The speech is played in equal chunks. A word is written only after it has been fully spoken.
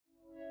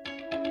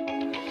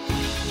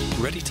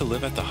Ready to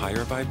live at the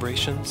higher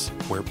vibrations,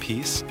 where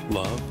peace,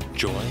 love,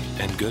 joy,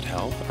 and good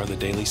health are the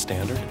daily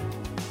standard?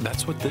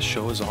 That's what this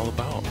show is all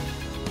about.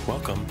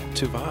 Welcome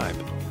to Vibe.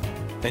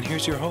 And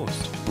here's your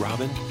host,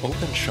 Robin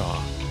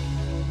Openshaw.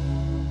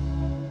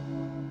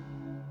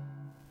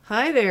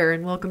 Hi there,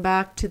 and welcome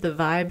back to the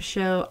Vibe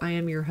Show. I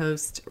am your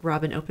host,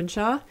 Robin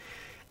Openshaw.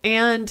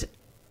 And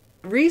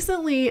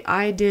recently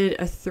I did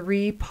a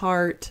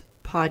 3-part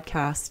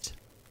podcast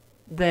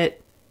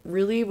that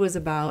really was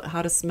about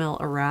how to smell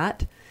a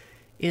rat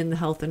in the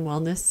health and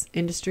wellness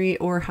industry,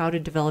 or how to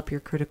develop your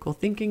critical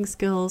thinking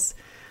skills,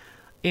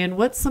 and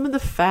what some of the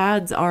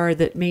fads are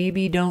that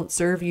maybe don't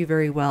serve you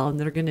very well and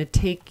that are going to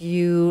take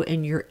you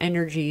and your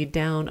energy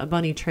down a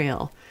bunny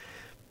trail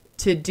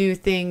to do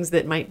things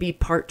that might be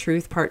part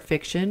truth, part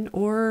fiction,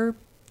 or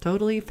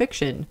totally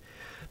fiction.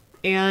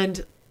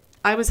 And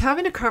I was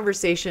having a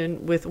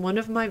conversation with one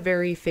of my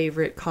very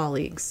favorite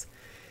colleagues,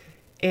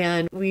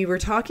 and we were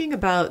talking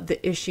about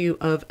the issue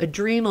of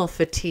adrenal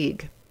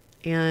fatigue.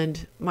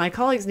 And my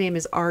colleague's name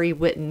is Ari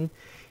Whitten.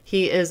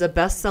 He is a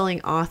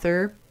best-selling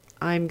author.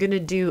 I'm going to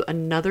do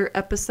another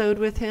episode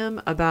with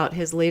him about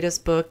his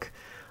latest book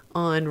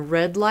on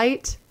red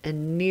light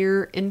and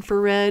near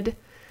infrared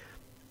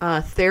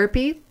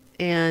therapy,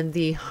 and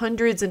the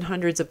hundreds and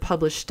hundreds of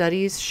published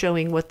studies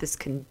showing what this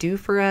can do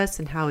for us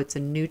and how it's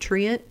a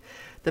nutrient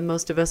that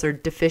most of us are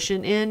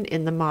deficient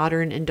in the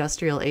modern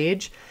industrial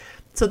age.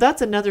 So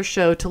that's another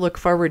show to look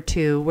forward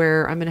to,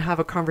 where I'm going to have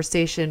a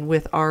conversation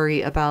with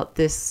Ari about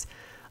this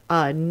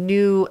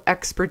new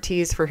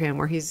expertise for him,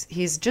 where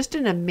he's just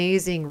an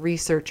amazing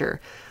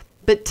researcher.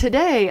 But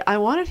today I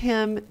wanted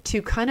him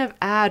to kind of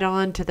add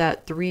on to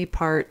that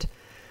 3-part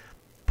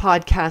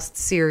podcast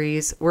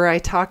series where I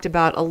talked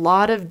about a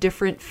lot of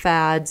different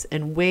fads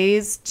and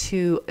ways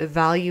to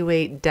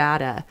evaluate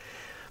data,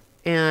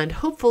 and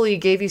hopefully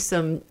gave you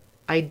some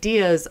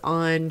ideas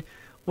on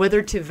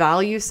whether to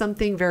value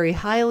something very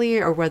highly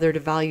or whether to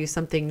value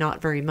something not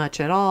very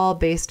much at all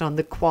based on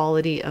the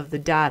quality of the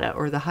data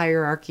or the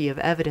hierarchy of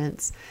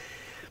evidence.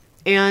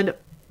 And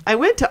I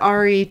went to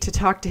Ari to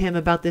talk to him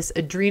about this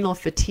adrenal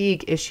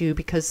fatigue issue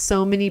because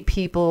so many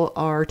people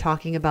are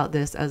talking about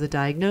this as a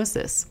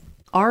diagnosis.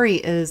 Ari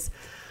is,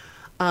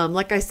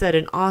 like I said,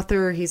 an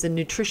author. He's a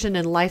nutrition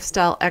and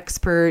lifestyle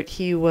expert.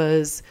 He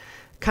was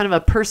kind of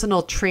a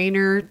personal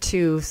trainer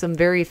to some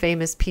very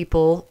famous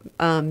people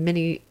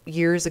many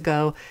years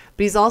ago,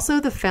 but he's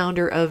also the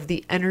founder of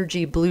the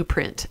Energy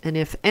Blueprint. And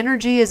if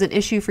energy is an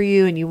issue for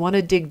you and you want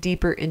to dig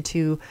deeper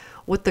into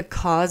what the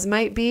cause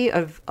might be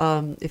of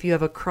if you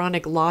have a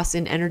chronic loss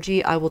in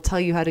energy, I will tell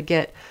you how to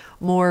get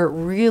more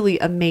really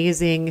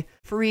amazing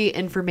free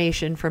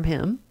information from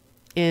him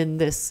in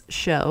this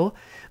show.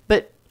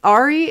 But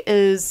Ari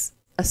is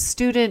a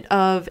student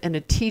of and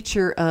a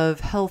teacher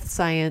of health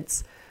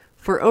science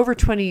for over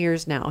 20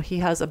 years now. He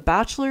has a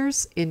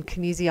bachelor's in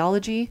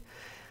kinesiology.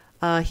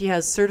 He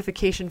has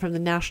certification from the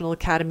National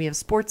Academy of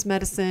Sports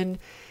Medicine.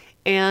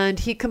 And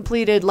he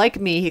completed, like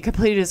me, he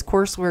completed his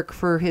coursework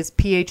for his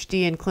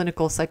PhD in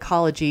clinical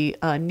psychology.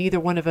 Neither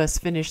one of us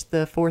finished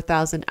the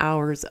 4,000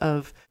 hours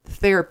of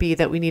therapy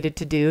that we needed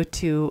to do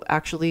to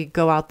actually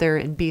go out there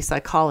and be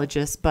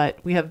psychologists. But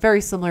we have very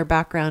similar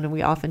background, and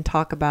we often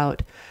talk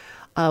about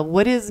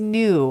what is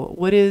new,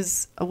 what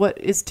is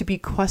to be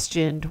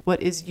questioned,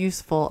 what is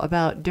useful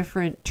about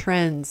different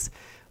trends,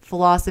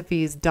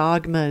 philosophies,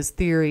 dogmas,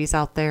 theories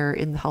out there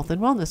in the health and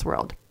wellness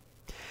world.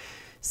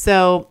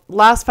 So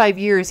last 5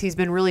 years, he's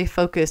been really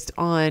focused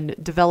on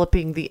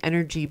developing the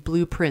Energy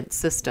Blueprint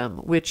system,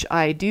 which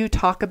I do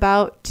talk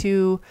about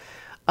to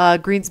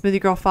Green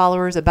Smoothie Girl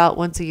followers about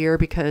once a year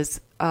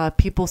because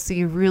people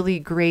see really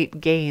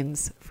great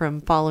gains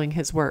from following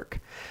his work.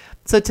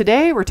 So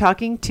today we're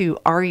talking to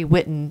Ari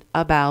Whitten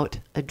about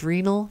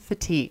adrenal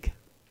fatigue.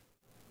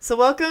 So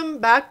welcome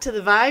back to the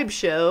Vibe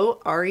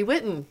Show, Ari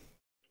Whitten.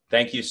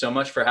 Thank you so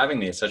much for having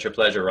me. It's such a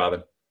pleasure,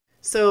 Robin.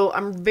 So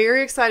I'm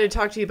very excited to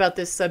talk to you about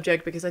this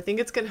subject because I think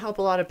it's going to help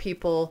a lot of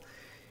people.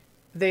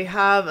 They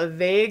have a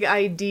vague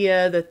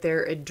idea that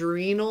their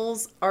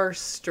adrenals are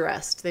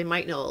stressed. They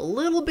might know a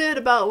little bit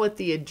about what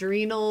the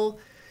adrenal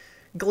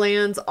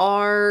glands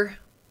are,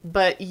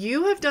 but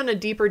you have done a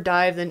deeper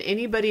dive than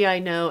anybody I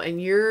know,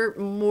 and you're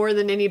more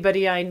than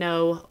anybody I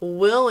know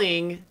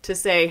willing to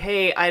say,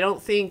 hey, I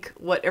don't think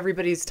what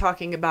everybody's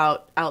talking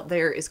about out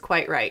there is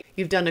quite right.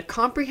 You've done a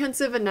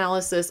comprehensive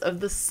analysis of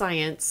the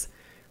science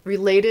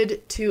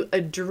related to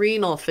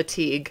adrenal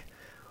fatigue.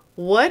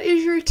 What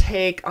is your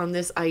take on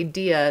this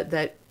idea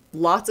that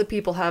lots of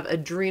people have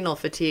adrenal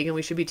fatigue and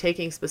we should be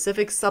taking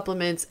specific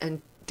supplements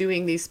and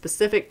doing these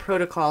specific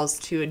protocols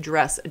to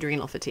address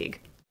adrenal fatigue?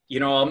 You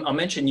know, I'll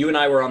mention you and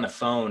I were on the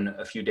phone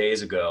a few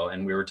days ago,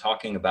 and we were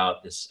talking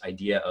about this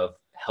idea of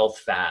health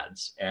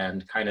fads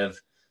and kind of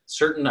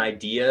certain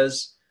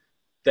ideas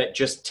that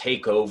just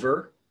take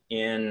over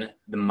in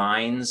the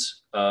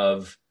minds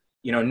of,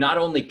 you know, not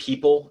only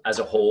people as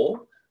a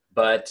whole,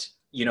 but,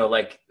 you know,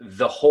 like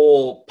the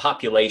whole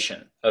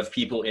population of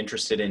people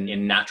interested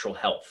in natural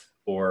health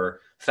or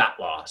fat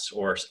loss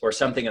or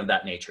something of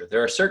that nature.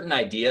 There are certain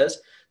ideas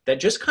that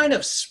just kind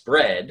of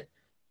spread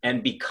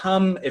and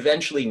become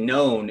eventually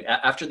known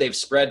after they've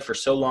spread for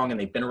so long and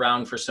they've been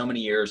around for so many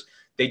years.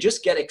 They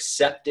just get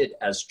accepted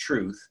as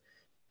truth,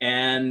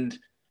 and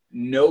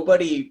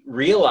nobody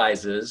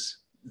realizes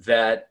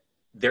that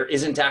there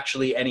isn't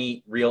actually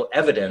any real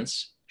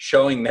evidence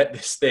showing that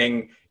this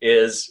thing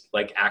is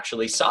like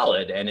actually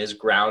solid and is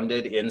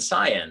grounded in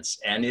science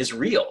and is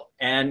real.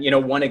 And,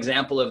 one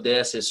example of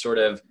this is sort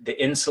of the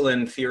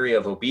insulin theory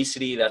of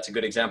obesity. That's a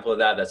good example of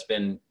that. That's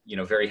been,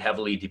 very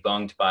heavily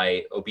debunked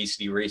by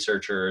obesity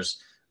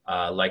researchers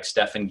like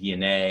Stephan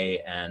Guyenet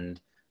and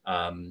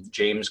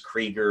James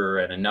Krieger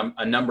and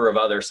a number of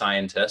other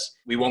scientists.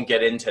 We won't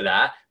get into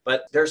that,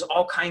 but there's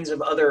all kinds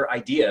of other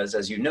ideas,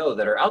 as you know,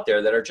 that are out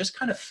there that are just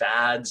kind of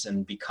fads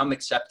and become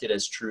accepted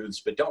as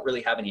truths, but don't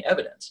really have any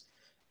evidence.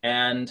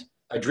 And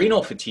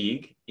adrenal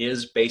fatigue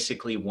is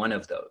basically one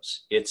of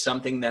those. It's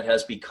something that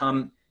has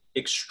become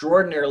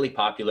extraordinarily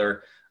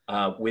popular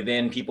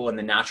within people in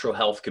the natural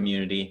health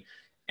community,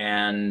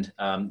 and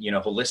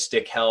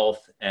holistic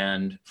health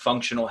and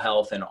functional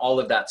health and all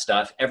of that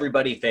stuff.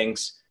 Everybody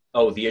thinks,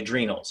 oh, the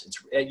adrenals.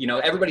 It's,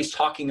 everybody's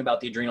talking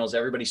about the adrenals.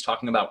 Everybody's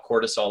talking about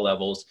cortisol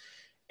levels.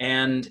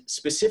 And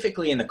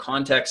specifically in the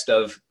context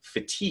of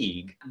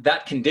fatigue,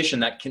 that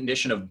condition of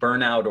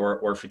burnout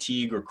or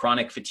fatigue or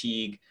chronic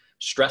fatigue,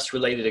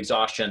 stress-related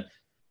exhaustion,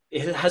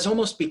 it has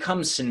almost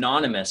become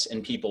synonymous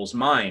in people's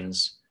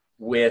minds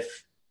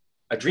with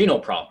adrenal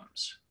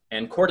problems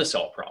and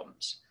cortisol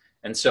problems.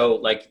 And so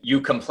like you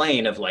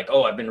complain of like,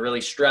 oh, I've been really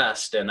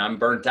stressed and I'm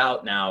burnt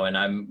out now and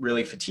I'm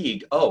really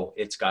fatigued. Oh,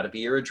 it's got to be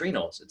your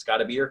adrenals. It's got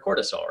to be your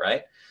cortisol,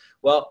 right?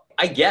 Well,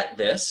 I get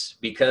this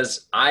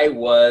because I'm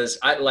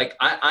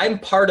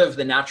part of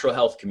the natural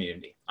health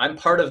community. I'm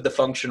part of the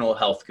functional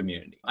health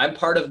community. I'm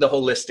part of the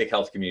holistic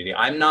health community.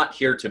 I'm not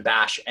here to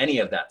bash any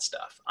of that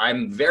stuff.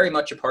 I'm very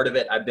much a part of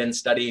it. I've been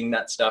studying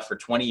that stuff for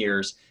 20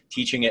 years,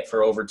 teaching it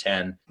for over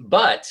 10.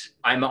 But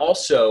I'm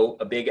also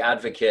a big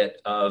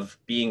advocate of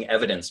being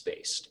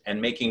evidence-based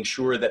and making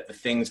sure that the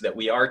things that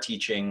we are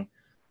teaching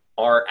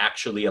are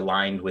actually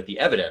aligned with the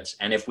evidence.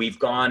 And if we've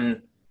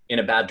gone in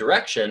a bad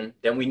direction,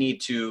 then we need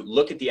to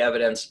look at the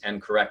evidence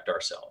and correct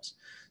ourselves.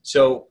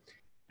 So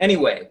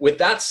anyway, with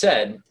that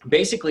said,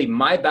 basically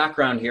my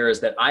background here is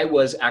that I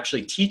was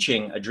actually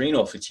teaching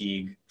adrenal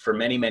fatigue for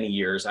many, many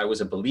years. I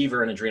was a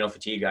believer in adrenal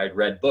fatigue. I'd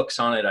read books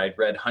on it. I'd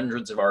read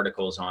hundreds of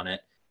articles on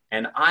it.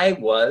 And I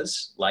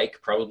was, like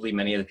probably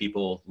many of the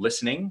people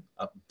listening,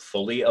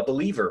 fully a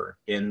believer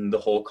in the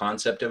whole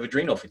concept of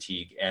adrenal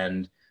fatigue,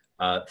 and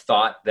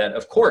thought that,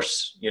 of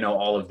course,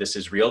 all of this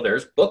is real.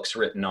 There's books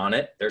written on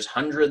it. There's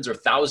hundreds or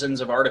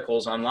thousands of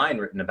articles online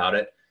written about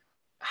it.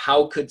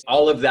 How could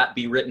all of that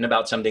be written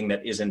about something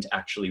that isn't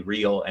actually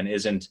real and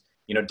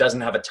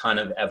doesn't have a ton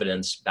of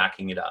evidence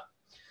backing it up?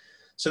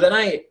 So then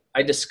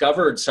I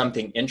discovered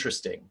something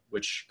interesting,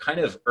 which kind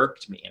of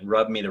irked me and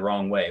rubbed me the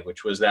wrong way,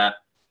 which was that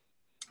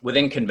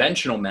within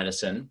conventional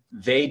medicine,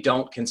 they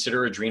don't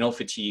consider adrenal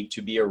fatigue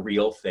to be a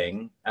real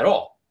thing at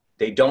all.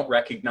 They don't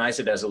recognize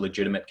it as a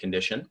legitimate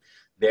condition.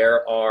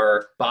 There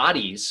are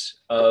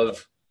bodies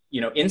of,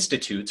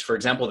 institutes, for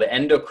example, the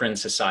Endocrine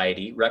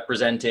Society,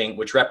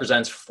 which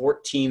represents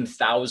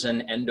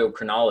 14,000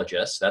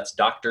 endocrinologists. That's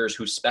doctors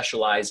who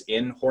specialize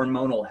in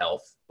hormonal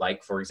health,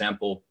 like, for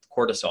example,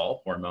 cortisol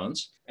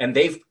hormones. And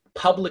they've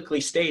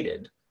publicly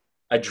stated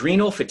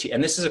adrenal fatigue,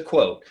 and this is a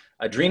quote,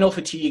 adrenal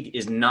fatigue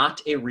is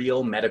not a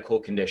real medical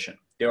condition.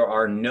 There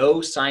are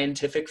no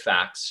scientific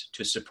facts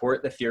to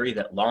support the theory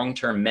that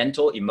long-term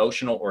mental,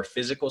 emotional, or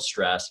physical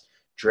stress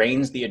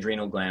drains the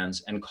adrenal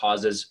glands and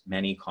causes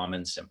many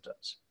common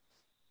symptoms.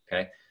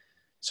 Okay.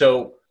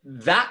 So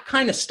that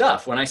kind of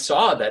stuff, when I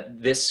saw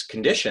that this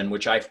condition,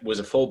 which I was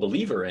a full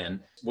believer in,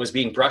 was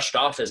being brushed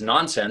off as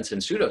nonsense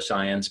and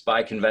pseudoscience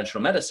by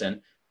conventional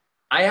medicine,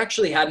 I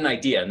actually had an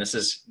idea, and this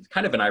is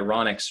kind of an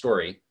ironic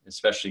story,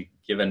 especially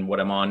given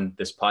what I'm on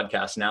this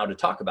podcast now to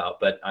talk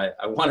about, but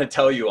I want to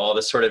tell you all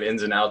the sort of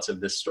ins and outs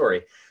of this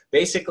story.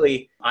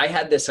 Basically, I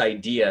had this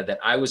idea that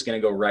I was going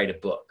to go write a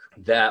book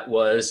that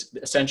was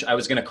essentially, I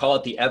was going to call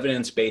it the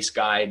Evidence-Based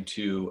Guide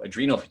to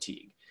Adrenal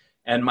Fatigue.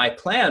 And my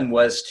plan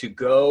was to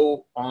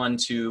go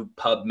onto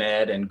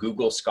PubMed and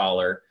Google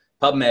Scholar.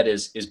 PubMed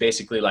is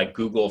basically like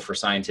Google for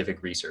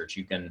scientific research.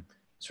 You can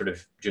sort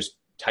of just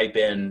type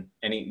in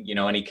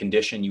any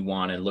condition you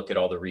want and look at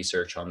all the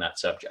research on that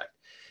subject.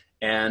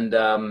 And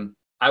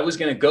I was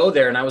going to go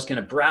there and I was going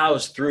to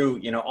browse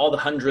through, all the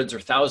hundreds or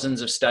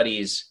thousands of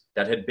studies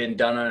that had been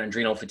done on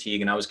adrenal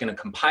fatigue. And I was going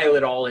to compile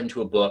it all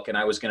into a book. And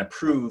I was going to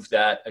prove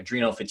that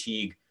adrenal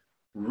fatigue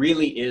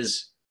really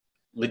is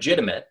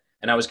legitimate.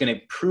 And I was going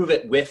to prove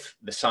it with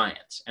the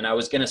science. And I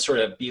was going to sort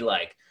of be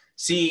like,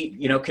 see,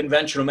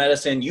 conventional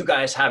medicine, you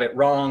guys have it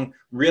wrong.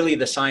 Really,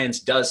 the science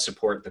does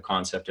support the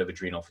concept of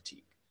adrenal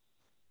fatigue.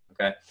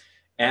 Okay.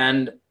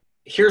 And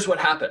here's what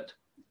happened.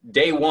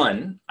 Day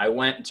one, I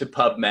went to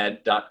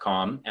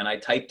PubMed.com and I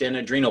typed in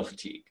adrenal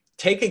fatigue.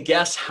 Take a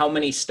guess how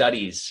many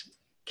studies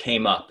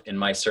came up in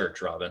my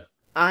search, Robin.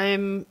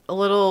 I'm a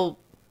little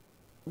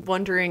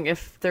wondering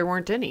if there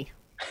weren't any.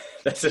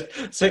 That's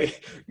a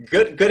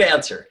good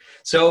answer.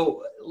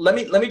 So let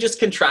me just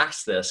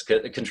contrast this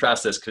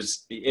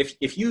because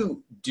if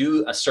you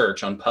do a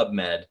search on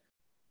PubMed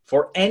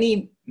for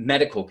any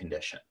medical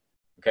condition,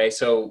 okay,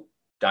 so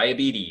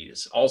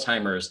diabetes,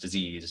 Alzheimer's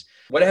disease,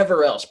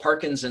 whatever else,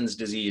 Parkinson's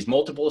disease,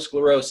 multiple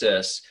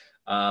sclerosis,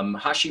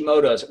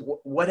 Hashimoto's,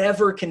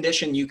 whatever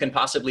condition you can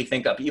possibly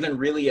think of, even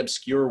really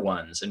obscure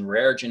ones and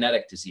rare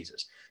genetic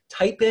diseases,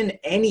 type in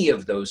any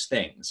of those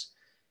things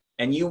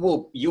and you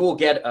will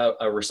get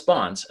a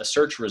response, a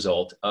search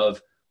result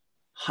of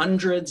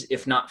hundreds,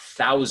 if not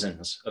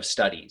thousands of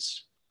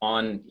studies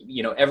on,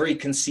 every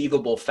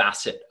conceivable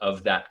facet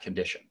of that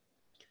condition.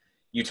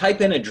 You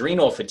type in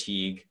adrenal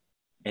fatigue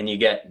and you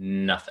get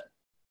nothing.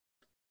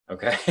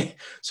 Okay.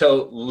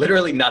 So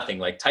literally nothing.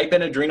 Like type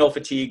in adrenal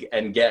fatigue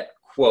and get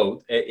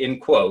in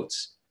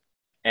quotes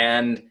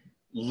and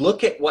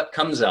look at what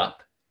comes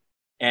up,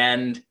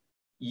 and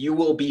you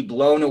will be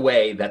blown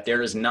away that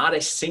there is not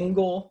a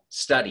single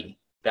study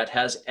that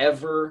has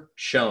ever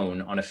shown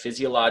on a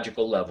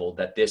physiological level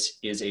that this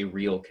is a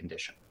real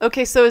condition.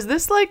 Okay, so is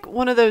this like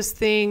one of those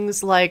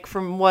things, like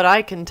from what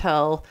I can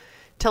tell,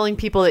 telling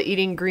people that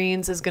eating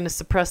greens is going to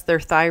suppress their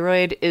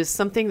thyroid is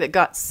something that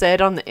got said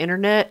on the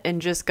internet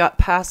and just got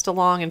passed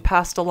along.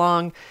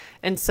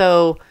 And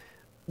so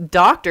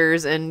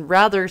doctors and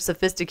rather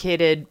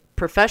sophisticated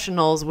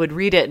professionals would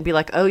read it and be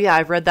like, oh yeah,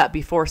 I've read that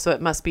before, so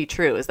it must be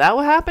true. Is that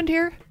what happened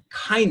here?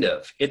 Kind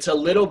of. It's a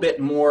little bit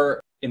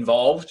more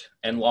involved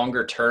and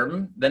longer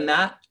term than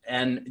that.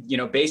 And,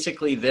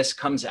 basically this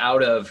comes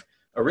out of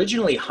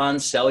originally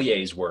Hans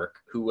Selye's work,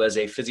 who was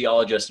a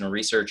physiologist and a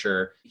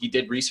researcher. He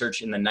did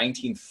research in the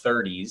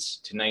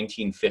 1930s to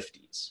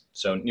 1950s.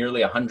 So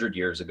nearly 100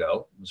 years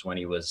ago was when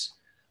he was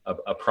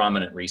a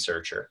prominent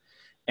researcher.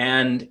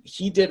 And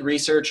he did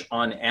research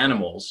on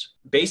animals,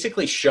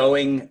 basically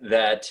showing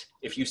that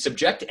if you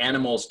subject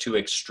animals to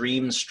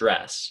extreme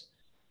stress,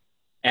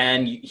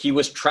 and he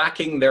was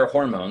tracking their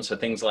hormones, so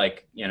things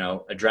like,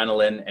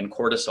 adrenaline and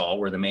cortisol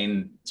were the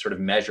main sort of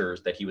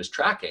measures that he was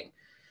tracking.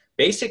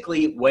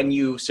 Basically, when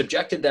you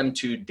subjected them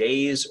to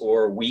days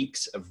or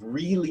weeks of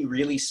really,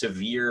 really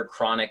severe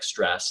chronic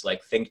stress,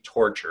 like think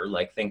torture,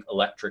 like think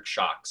electric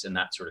shocks and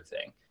that sort of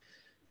thing,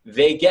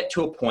 they get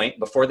to a point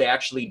before they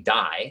actually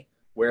die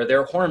where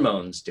their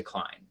hormones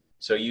decline.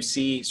 So you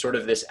see sort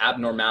of this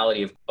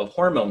abnormality of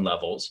hormone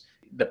levels.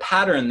 The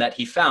pattern that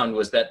he found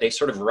was that they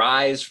sort of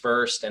rise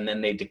first and then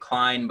they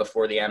decline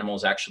before the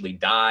animals actually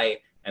die,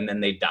 and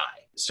then they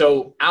die.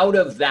 So out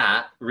of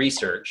that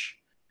research,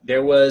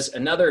 there was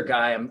another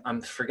guy, I'm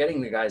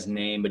forgetting the guy's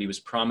name, but he was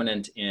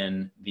prominent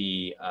in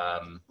the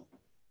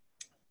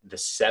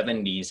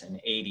 70s and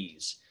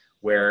 80s,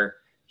 where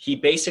he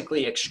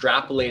basically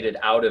extrapolated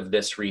out of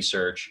this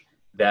research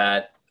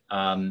that,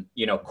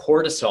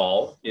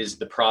 cortisol is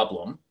the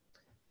problem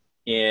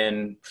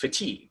in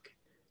fatigue.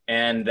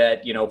 And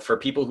that, for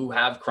people who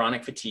have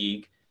chronic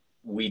fatigue,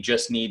 we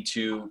just need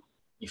to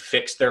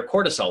fix their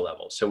cortisol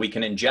levels. So we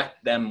can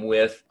inject them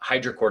with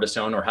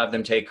hydrocortisone or have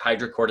them take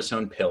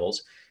hydrocortisone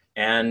pills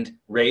and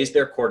raise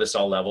their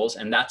cortisol levels.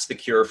 And that's the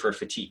cure for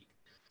fatigue.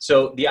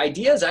 So the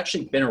idea has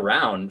actually been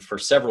around for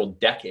several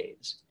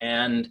decades.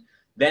 And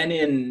then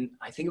in,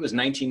 I think it was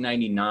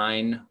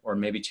 1999 or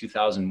maybe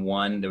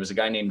 2001, there was a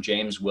guy named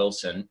James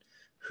Wilson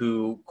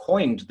who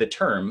coined the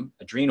term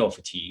adrenal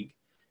fatigue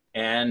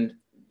and,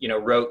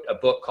 wrote a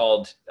book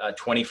called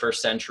 21st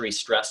Century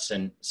Stress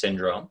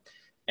Syndrome,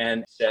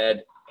 and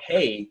said,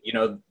 hey,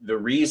 the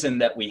reason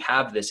that we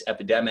have this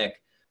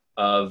epidemic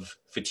of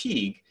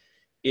fatigue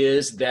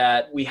is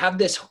that we have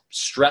this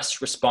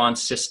stress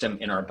response system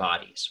in our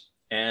bodies.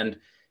 And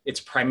it's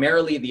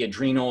primarily the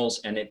adrenals,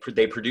 and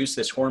they produce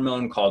this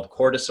hormone called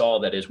cortisol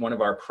that is one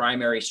of our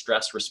primary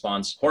stress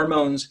response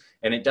hormones.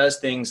 And it does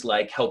things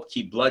like help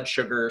keep blood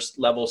sugar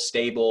levels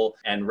stable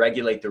and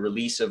regulate the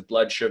release of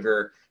blood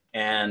sugar,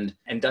 and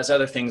does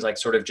other things like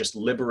sort of just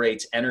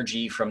liberates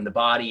energy from the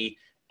body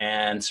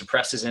and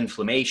suppresses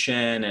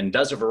inflammation and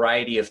does a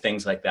variety of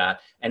things like that.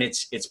 And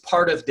it's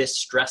part of this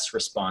stress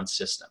response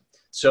system.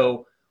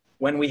 So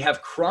when we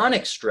have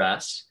chronic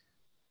stress,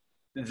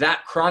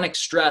 that chronic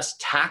stress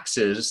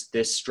taxes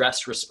this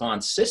stress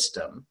response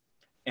system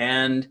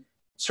and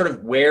sort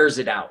of wears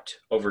it out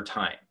over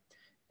time.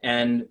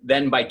 And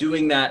then by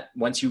doing that,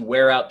 once you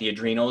wear out the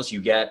adrenals, you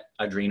get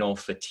adrenal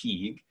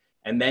fatigue,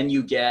 and then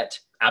you get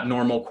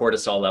abnormal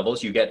cortisol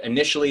levels. You get,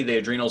 initially the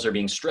adrenals are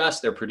being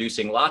stressed, they're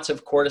producing lots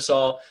of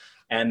cortisol,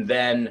 and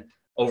then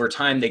over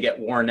time they get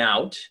worn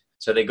out.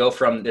 So they go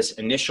from this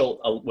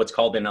initial, what's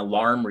called an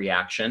alarm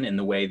reaction, in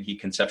the way he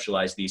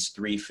conceptualized these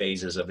three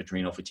phases of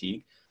adrenal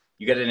fatigue.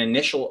 You get an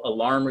initial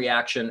alarm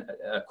reaction,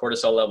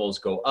 cortisol levels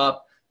go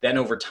up. Then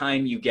over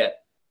time, you get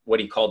what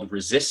he called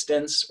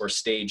resistance, or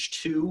stage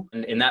 2.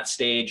 And in that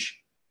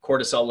stage,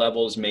 cortisol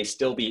levels may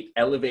still be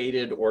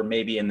elevated or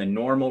maybe in the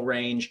normal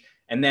range.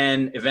 And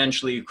then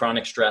eventually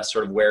chronic stress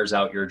sort of wears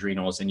out your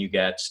adrenals and you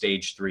get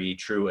stage 3,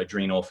 true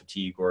adrenal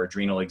fatigue or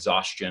adrenal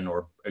exhaustion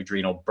or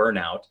adrenal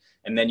burnout.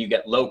 And then you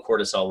get low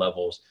cortisol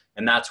levels.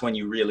 And that's when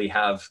you really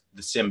have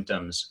the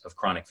symptoms of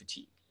chronic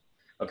fatigue.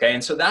 Okay.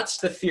 And so that's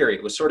the theory.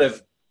 It was sort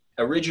of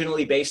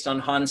originally based on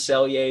Hans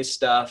Selye's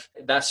stuff.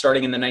 That's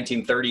starting in the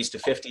 1930s to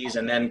 50s.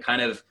 And then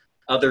kind of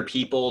other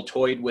people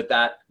toyed with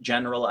that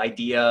general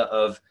idea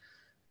of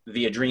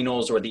the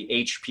adrenals, or the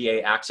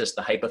HPA axis,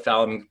 the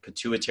hypothalamic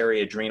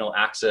pituitary adrenal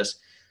axis,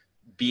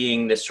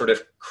 being this sort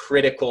of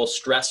critical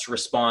stress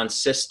response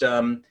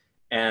system,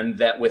 and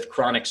that with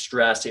chronic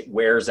stress, it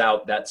wears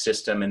out that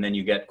system, and then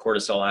you get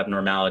cortisol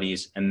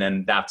abnormalities, and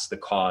then that's the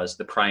cause,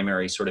 the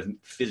primary sort of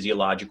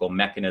physiological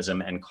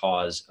mechanism and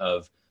cause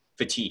of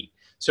fatigue.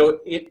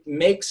 So it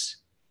makes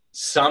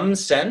some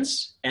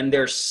sense, and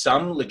there's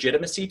some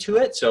legitimacy to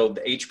it. So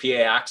the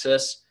HPA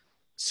axis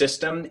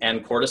system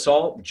and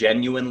cortisol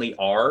genuinely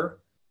are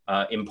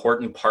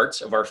important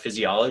parts of our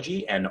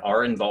physiology and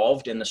are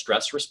involved in the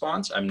stress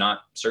response. I'm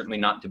certainly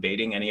not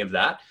debating any of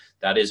that.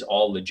 That is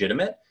all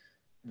legitimate.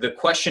 The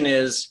question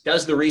is,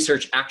 does the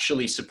research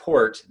actually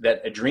support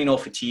that adrenal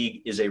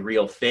fatigue is a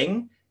real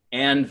thing,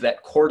 and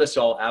that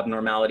cortisol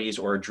abnormalities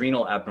or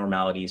adrenal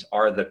abnormalities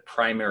are the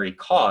primary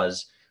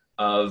cause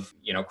of,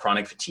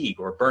 chronic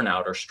fatigue or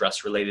burnout or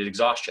stress-related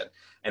exhaustion?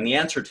 And the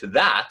answer to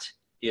that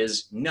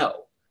is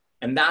no.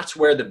 And that's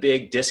where the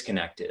big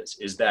disconnect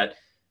is that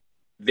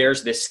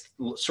there's this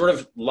sort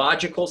of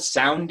logical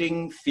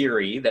sounding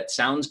theory that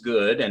sounds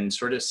good and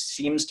sort of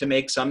seems to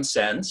make some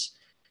sense.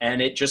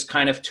 And it just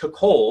kind of took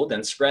hold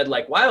and spread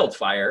like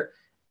wildfire.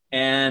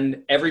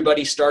 And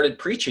everybody started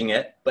preaching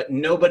it, but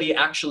nobody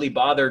actually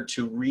bothered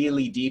to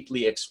really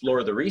deeply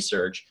explore the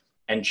research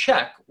and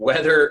check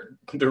whether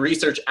the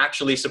research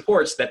actually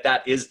supports that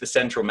that is the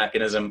central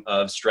mechanism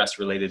of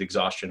stress-related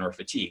exhaustion or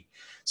fatigue.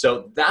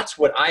 So that's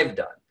what I've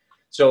done.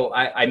 So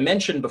I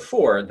mentioned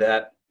before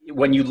that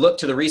when you look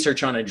to the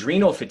research on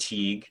adrenal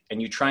fatigue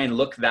and you try and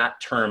look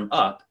that term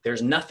up,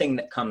 there's nothing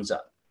that comes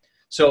up.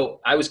 So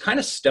I was kind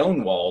of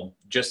stonewalled,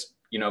 just,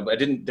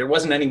 there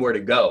wasn't anywhere to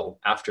go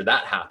after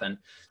that happened.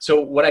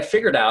 So what I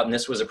figured out, and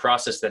this was a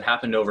process that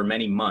happened over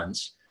many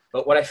months,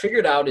 but what I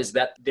figured out is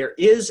that there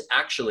is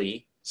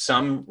actually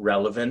some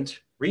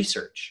relevant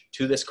research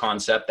to this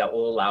concept that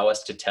will allow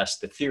us to test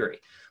the theory.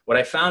 What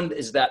I found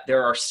is that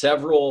there are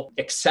several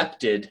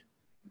accepted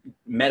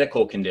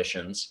medical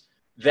conditions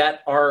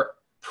that are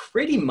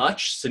pretty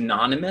much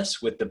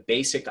synonymous with the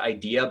basic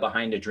idea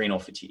behind adrenal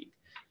fatigue.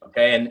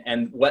 Okay,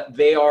 and what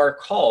they are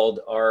called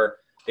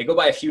they go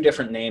by a few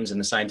different names in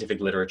the scientific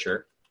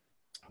literature.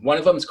 One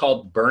of them is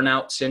called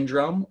burnout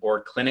syndrome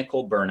or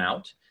clinical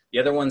burnout. The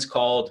other one's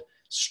called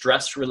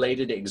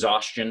stress-related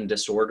exhaustion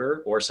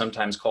disorder, or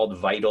sometimes called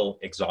vital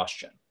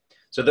exhaustion.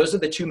 So those are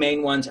the two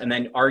main ones. And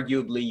then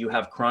arguably you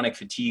have chronic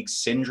fatigue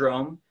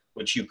syndrome,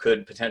 which you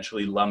could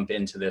potentially lump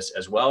into this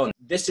as well. And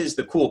this is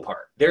the cool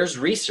part. There's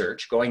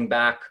research going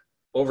back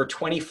over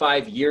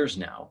 25 years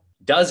now,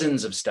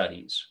 dozens of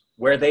studies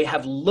where they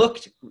have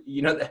looked,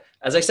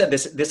 as I said,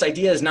 this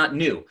idea is not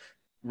new.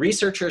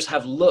 Researchers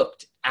have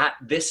looked at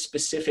this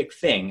specific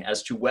thing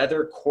as to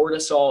whether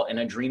cortisol and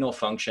adrenal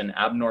function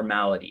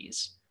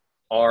abnormalities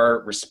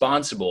are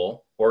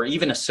responsible or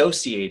even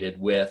associated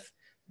with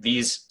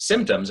these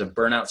symptoms of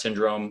burnout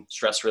syndrome,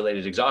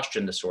 stress-related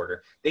exhaustion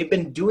disorder. They've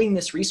been doing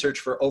this research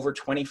for over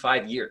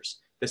 25 years.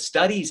 The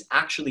studies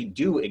actually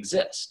do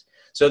exist.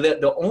 So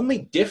the only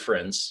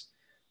difference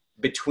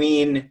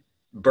between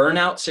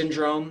burnout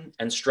syndrome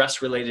and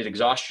stress-related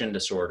exhaustion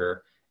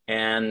disorder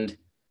and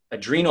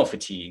adrenal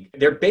fatigue,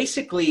 they're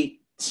basically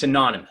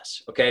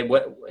synonymous, okay?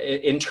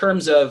 In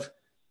terms of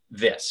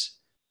this,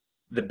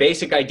 the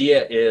basic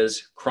idea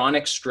is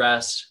chronic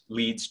stress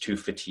leads to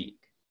fatigue.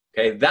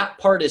 Okay, that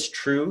part is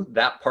true.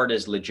 That part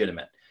is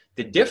legitimate.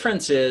 The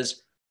difference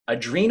is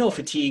adrenal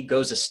fatigue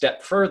goes a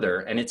step further,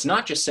 and it's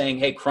not just saying,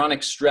 hey,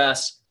 chronic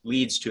stress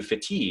leads to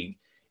fatigue.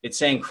 It's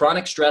saying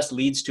chronic stress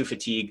leads to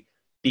fatigue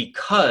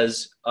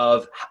because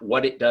of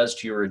what it does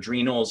to your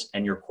adrenals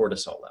and your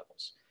cortisol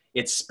levels.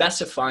 It's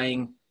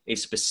specifying a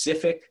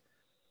specific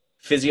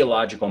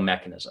physiological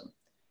mechanism,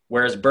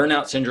 whereas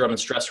burnout syndrome and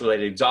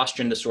stress-related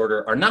exhaustion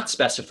disorder are not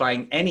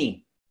specifying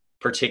any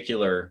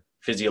particular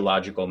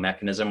physiological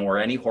mechanism or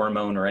any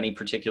hormone or any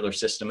particular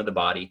system of the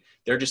body.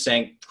 They're just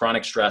saying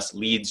chronic stress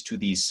leads to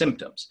these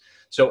symptoms.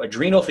 So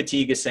adrenal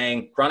fatigue is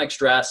saying chronic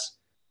stress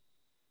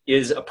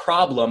is a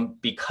problem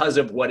because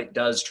of what it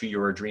does to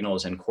your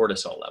adrenals and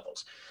cortisol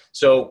levels.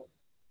 So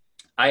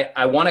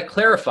I want to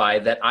clarify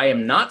that I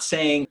am not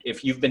saying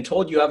if you've been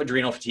told you have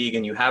adrenal fatigue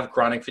and you have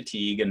chronic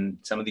fatigue and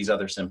some of these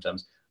other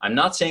symptoms, I'm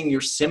not saying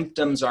your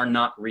symptoms are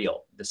not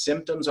real. The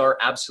symptoms are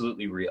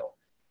absolutely real.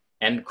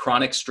 And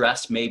chronic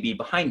stress may be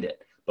behind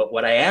it. But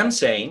what I am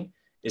saying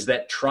is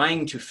that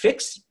trying to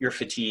fix your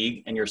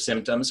fatigue and your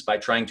symptoms by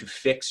trying to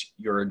fix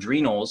your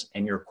adrenals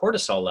and your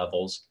cortisol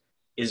levels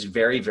is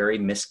very, very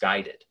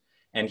misguided.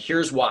 And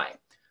here's why.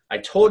 I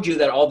told you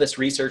that all this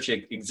research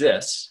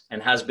exists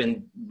and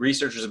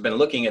researchers have been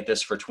looking at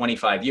this for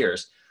 25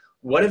 years.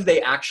 What have they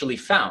actually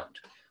found?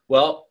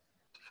 Well,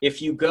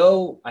 if you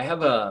go, I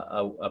have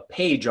a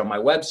page on my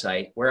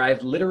website where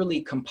I've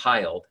literally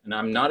compiled, and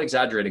I'm not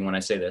exaggerating when I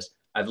say this,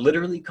 I've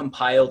literally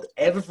compiled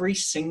every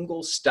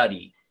single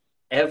study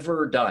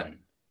ever done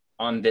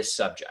on this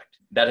subject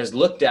that has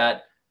looked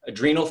at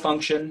adrenal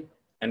function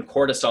and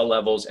cortisol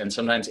levels, and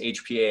sometimes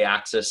HPA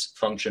axis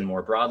function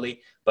more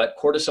broadly, but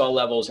cortisol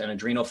levels and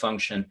adrenal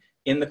function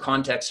in the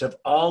context of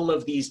all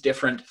of these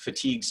different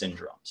fatigue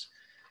syndromes.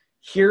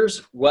 Here's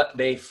what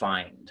they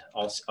find.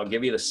 I'll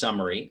give you the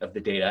summary of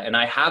the data. And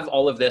I have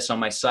all of this on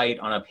my site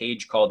on a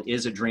page called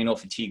Is Adrenal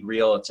Fatigue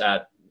Real? It's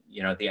at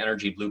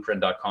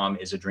theenergyblueprint.com,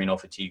 Is Adrenal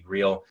Fatigue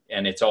Real?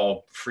 And it's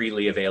all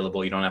freely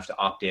available. You don't have to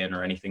opt in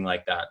or anything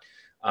like that.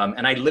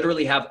 And I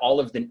literally have all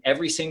of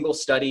every single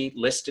study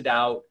listed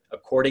out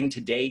according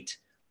to date,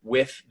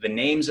 with the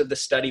names of the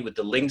study, with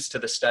the links to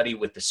the study,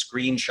 with the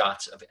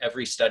screenshots of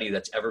every study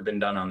that's ever been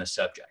done on this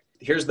subject.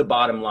 Here's the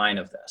bottom line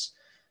of this.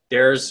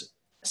 There's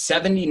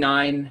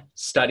 79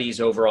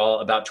 studies overall.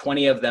 About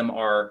 20 of them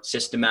are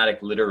systematic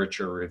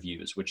literature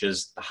reviews, which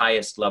is the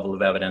highest level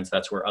of evidence.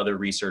 That's where other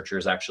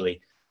researchers actually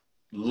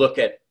look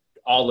at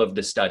all of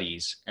the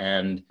studies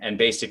and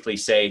basically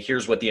say,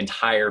 here's what the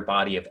entire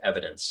body of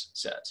evidence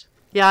says.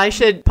 Yeah, I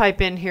should pipe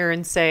in here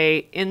and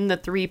say, in the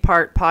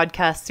 3-part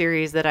podcast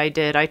series that I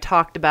did, I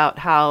talked about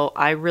how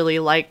I really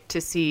like to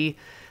see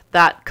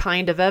that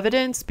kind of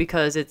evidence,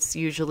 because it's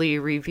usually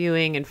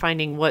reviewing and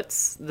finding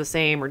what's the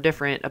same or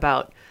different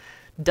about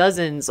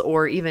dozens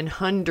or even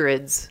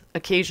hundreds,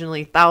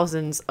 occasionally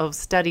thousands of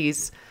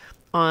studies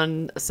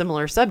on a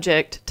similar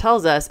subject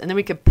tells us, and then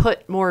we could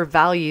put more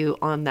value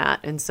on that.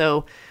 And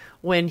so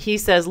when he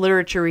says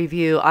literature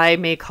review, I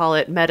may call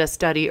it meta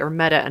study or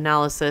meta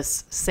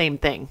analysis, same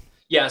thing.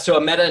 Yeah, so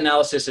a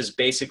meta-analysis is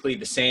basically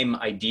the same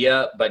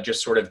idea, but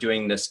just sort of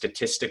doing the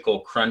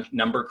statistical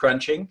number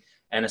crunching.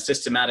 And a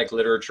systematic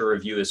literature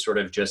review is sort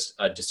of just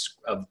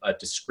a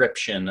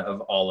description of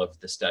all of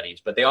the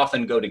studies, but they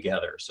often go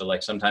together. So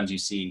like sometimes you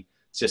see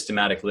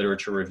systematic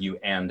literature review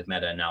and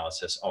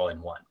meta-analysis all in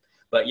one.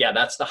 But yeah,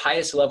 that's the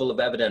highest level of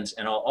evidence.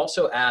 And I'll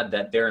also add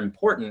that they're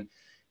important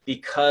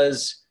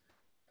because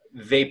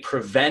they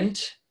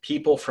prevent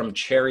people from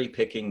cherry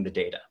picking the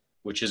data,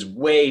 which is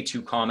way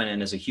too common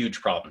and is a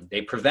huge problem.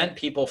 They prevent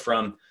people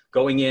from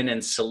going in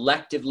and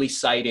selectively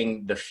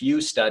citing the few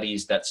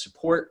studies that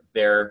support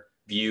their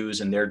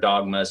views and their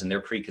dogmas and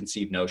their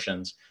preconceived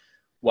notions,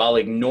 while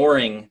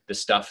ignoring the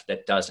stuff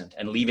that doesn't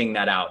and leaving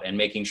that out and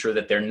making sure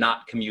that they're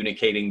not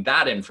communicating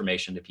that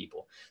information to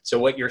people. So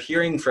what you're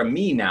hearing from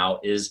me now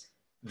is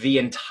the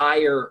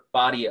entire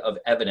body of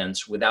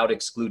evidence without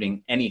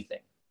excluding anything.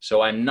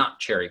 So I'm not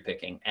cherry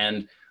picking.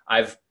 And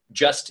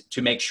just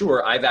to make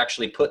sure, I've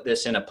actually put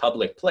this in a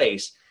public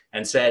place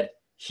and said,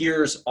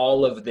 here's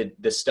all of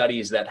the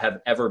studies that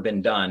have ever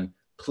been done.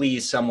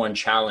 Please, someone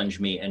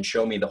challenge me and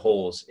show me the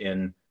holes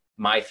in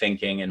my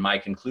thinking and my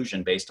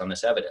conclusion based on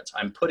this evidence.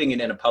 I'm putting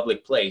it in a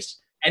public place.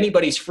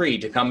 Anybody's free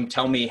to come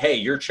tell me, hey,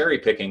 you're cherry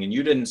picking and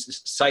you didn't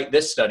cite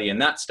this study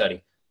and that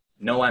study.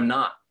 No, I'm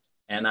not.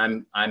 And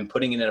I'm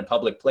putting it in a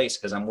public place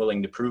because I'm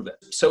willing to prove it.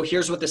 So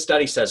here's what the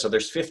study says. So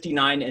there's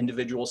 59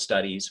 individual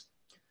studies.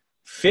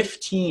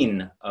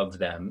 15 of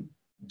them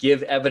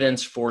give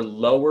evidence for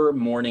lower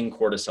morning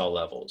cortisol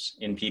levels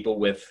in people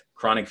with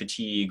chronic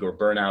fatigue or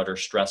burnout or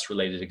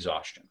stress-related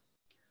exhaustion.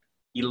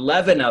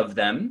 11 of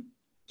them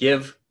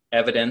give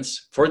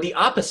evidence for the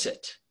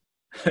opposite,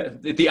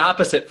 the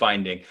opposite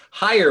finding,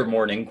 higher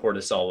morning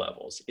cortisol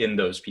levels in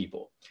those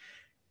people.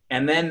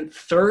 And then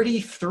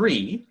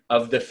 33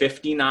 of the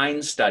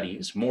 59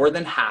 studies, more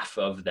than half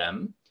of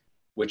them,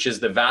 which is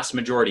the vast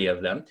majority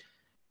of them,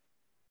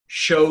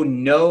 show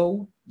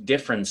no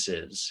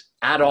differences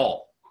at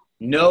all.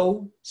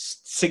 No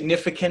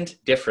significant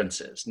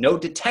differences, no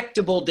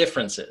detectable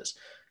differences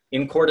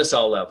in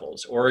cortisol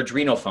levels or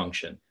adrenal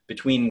function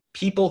between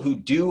people who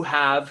do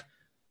have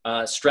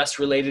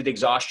stress-related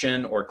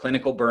exhaustion or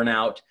clinical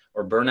burnout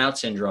or burnout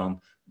syndrome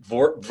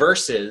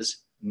versus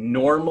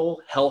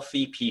normal,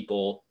 healthy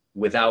people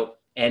without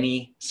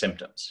any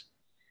symptoms.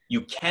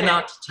 You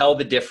cannot tell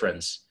the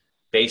difference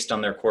based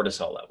on their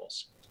cortisol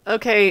levels.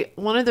 Okay,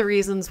 one of the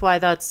reasons why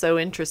that's so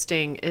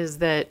interesting is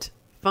that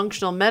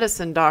functional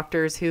medicine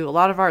doctors, who a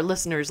lot of our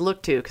listeners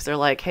look to, because they're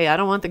like, hey, I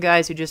don't want the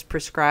guys who just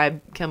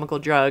prescribe chemical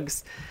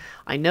drugs.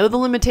 I know the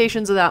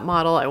limitations of that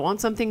model. I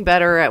want something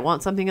better. I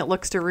want something that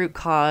looks to root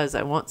cause.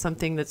 I want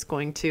something that's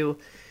going to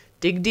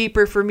dig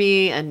deeper for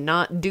me and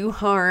not do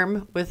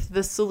harm with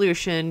the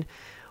solution.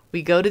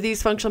 We go to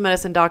these functional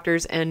medicine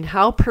doctors, and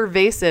how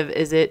pervasive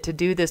is it to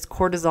do this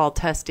cortisol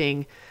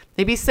testing?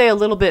 Maybe say a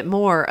little bit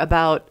more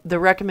about the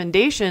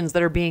recommendations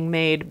that are being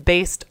made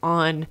based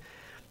on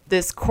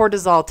this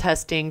cortisol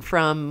testing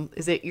from,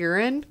 is it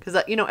urine? Because,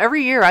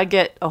 every year I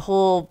get a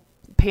whole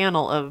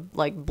panel of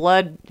like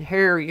blood,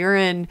 hair,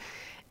 urine,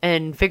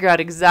 and figure out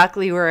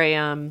exactly where I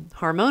am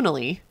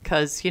hormonally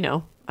because,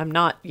 I'm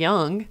not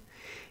young.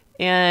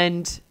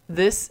 And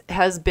this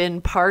has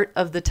been part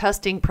of the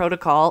testing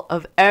protocol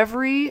of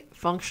every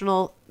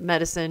functional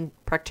medicine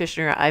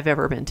practitioner I've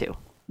ever been to.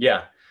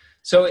 Yeah.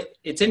 So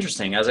it's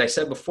interesting. As I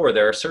said before,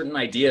 there are certain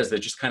ideas that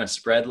just kind of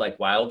spread like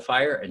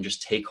wildfire and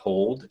just take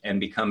hold and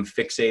become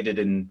fixated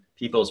in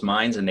people's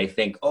minds. And they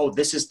think, oh,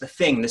 this is the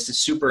thing. This is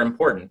super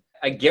important.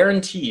 I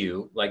guarantee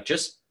you, like,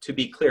 just to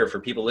be clear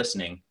for people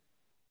listening,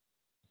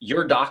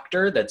 your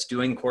doctor that's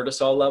doing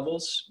cortisol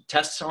levels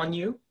tests on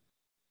you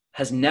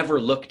has never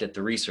looked at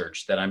the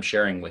research that I'm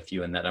sharing with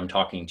you and that I'm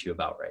talking to you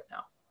about right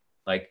now.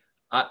 Like,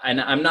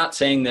 and I'm not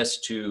saying this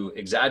to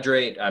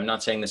exaggerate. I'm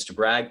not saying this to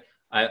brag.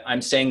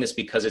 I'm saying this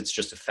because it's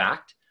just a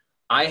fact.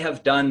 I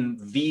have done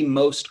the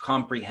most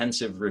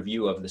comprehensive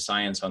review of the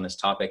science on this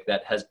topic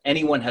that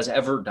anyone has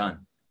ever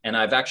done. And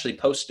I've actually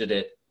posted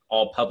it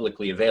all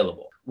publicly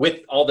available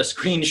with all the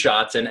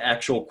screenshots and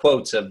actual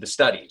quotes of the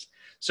studies.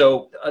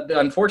 So the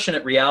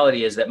unfortunate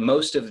reality is that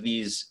most of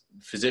these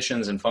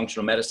physicians and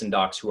functional medicine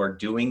docs who are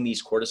doing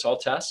these cortisol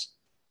tests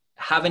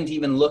haven't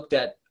even looked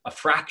at a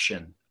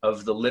fraction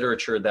of the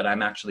literature that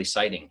I'm actually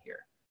citing here.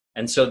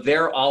 And so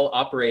they're all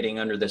operating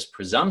under this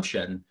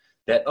presumption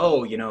that,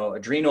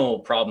 adrenal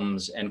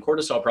problems and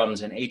cortisol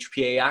problems and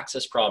HPA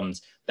axis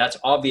problems, that's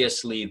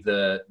obviously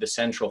the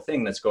central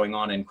thing that's going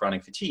on in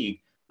chronic fatigue,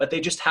 but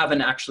they just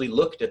haven't actually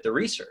looked at the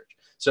research.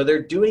 So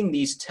they're doing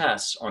these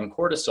tests on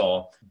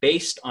cortisol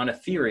based on a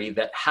theory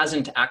that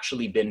hasn't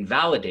actually been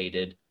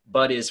validated,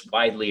 but is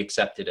widely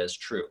accepted as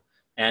true.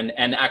 And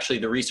actually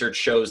the research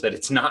shows that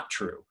it's not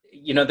true.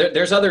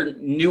 There's other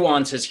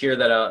nuances here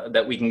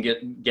that we can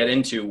get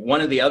into. One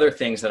of the other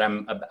things that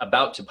I'm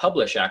about to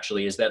publish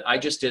actually is that I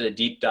just did a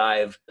deep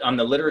dive on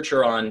the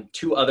literature on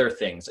two other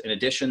things. In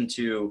addition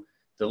to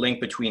the link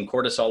between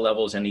cortisol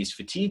levels and these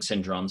fatigue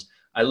syndromes,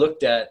 I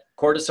looked at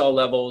cortisol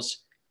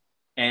levels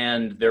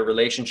and their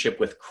relationship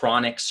with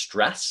chronic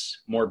stress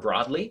more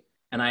broadly.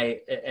 And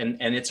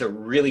it's a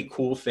really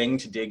cool thing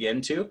to dig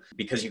into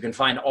because you can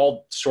find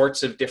all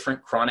sorts of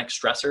different chronic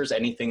stressors,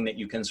 anything that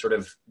you can sort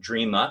of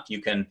dream up.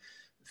 You can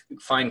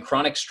find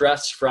chronic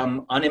stress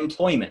from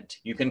unemployment.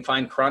 You can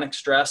find chronic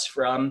stress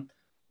from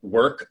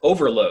work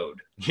overload,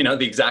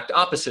 the exact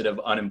opposite of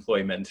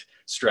unemployment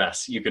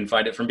stress. You can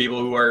find it from people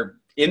who are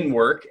in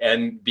work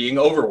and being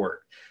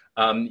overworked.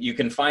 You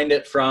can find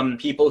it from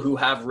people who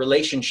have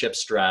relationship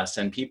stress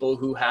and people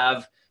who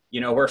have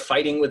who are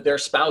fighting with their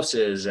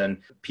spouses and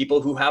people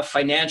who have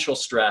financial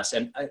stress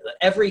and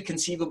every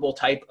conceivable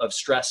type of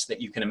stress that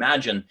you can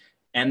imagine.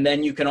 And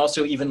then you can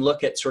also even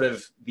look at sort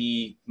of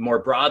the more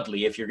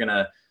broadly, if you're going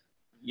to,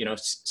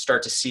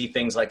 start to see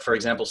things like, for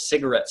example,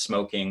 cigarette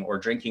smoking or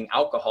drinking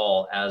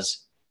alcohol as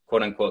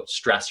quote unquote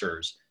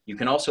stressors. You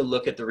can also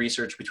look at the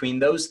research between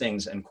those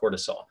things and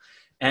cortisol.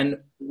 And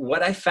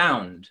what I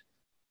found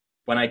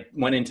when I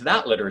went into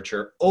that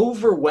literature,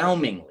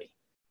 overwhelmingly,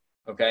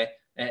 okay,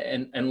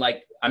 and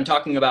like I'm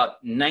talking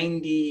about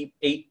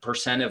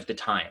 98% of the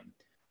time,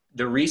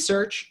 the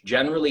research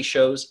generally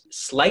shows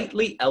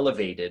slightly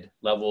elevated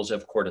levels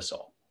of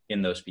cortisol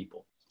in those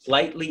people.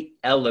 Slightly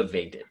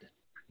elevated,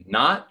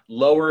 not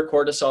lower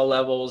cortisol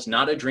levels,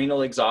 not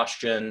adrenal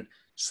exhaustion,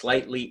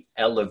 slightly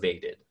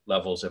elevated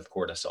levels of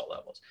cortisol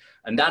levels.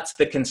 And that's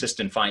the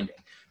consistent finding.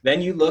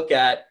 Then you look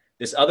at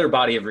this other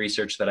body of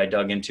research that I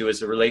dug into is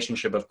the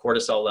relationship of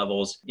cortisol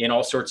levels in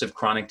all sorts of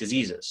chronic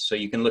diseases. So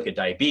you can look at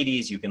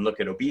diabetes, you can look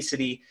at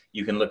obesity,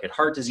 you can look at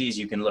heart disease,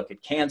 you can look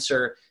at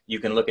cancer, you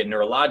can look at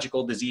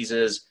neurological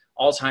diseases,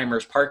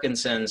 Alzheimer's,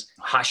 Parkinson's,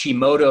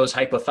 Hashimoto's,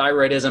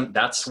 hypothyroidism.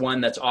 That's one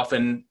that's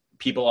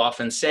people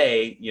often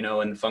say,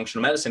 in the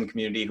functional medicine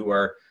community who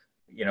are,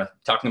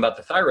 talking about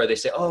the thyroid, they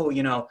say,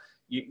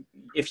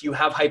 if you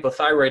have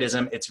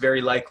hypothyroidism, it's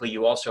very likely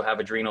you also have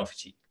adrenal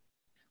fatigue.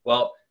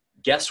 Well,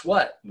 guess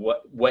what?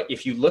 What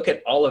if you look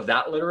at all of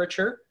that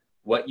literature,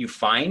 what you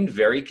find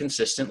very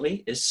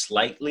consistently is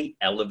slightly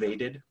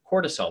elevated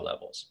cortisol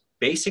levels.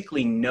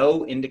 Basically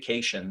no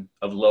indication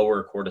of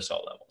lower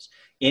cortisol levels.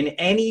 In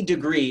any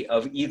degree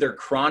of either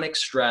chronic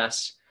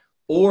stress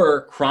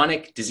or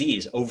chronic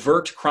disease,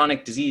 overt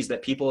chronic disease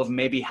that people have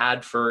maybe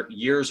had for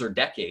years or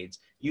decades,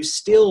 you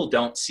still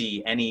don't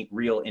see any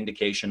real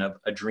indication of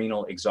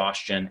adrenal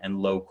exhaustion and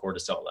low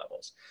cortisol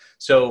levels.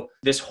 So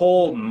this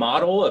whole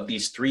model of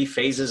these three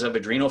phases of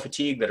adrenal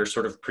fatigue that are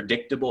sort of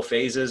predictable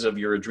phases of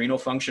your adrenal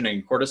function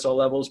and cortisol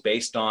levels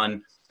based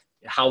on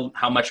how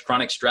much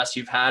chronic stress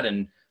you've had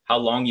and how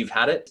long you've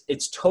had it,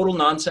 it's total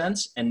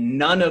nonsense. And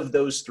none of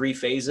those three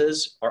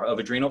phases of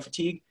adrenal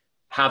fatigue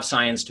have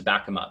science to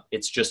back them up.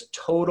 It's just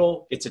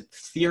it's a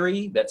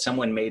theory that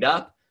someone made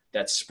up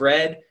that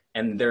spread,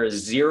 and there is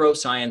zero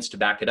science to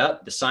back it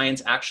up. The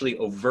science actually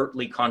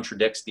overtly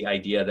contradicts the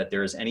idea that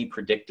there is any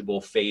predictable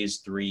phase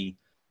 3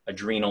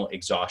 adrenal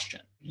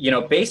exhaustion.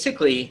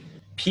 Basically,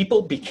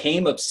 people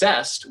became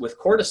obsessed with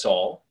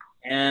cortisol,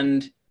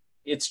 and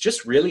it's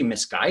just really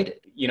misguided.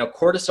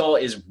 Cortisol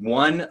is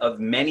one of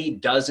many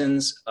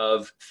dozens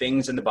of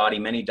things in the body,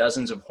 many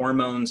dozens of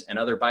hormones and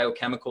other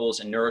biochemicals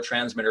and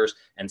neurotransmitters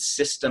and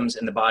systems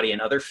in the body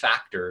and other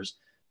factors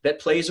that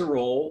plays a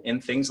role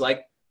in things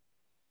like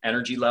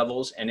energy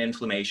levels and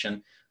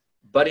inflammation,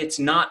 but it's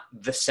not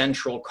the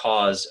central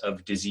cause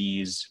of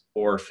disease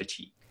or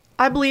fatigue.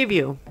 I believe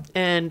you,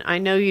 and I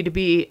know you to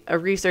be a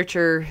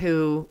researcher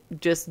who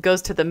just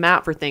goes to the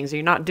mat for things.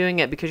 You're not doing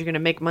it because you're going to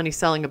make money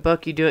selling a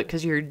book. You do it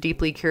because you're a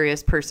deeply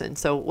curious person.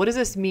 So what does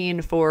this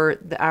mean for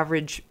the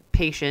average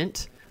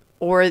patient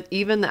or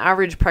even the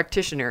average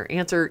practitioner?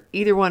 Answer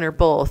either one or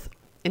both.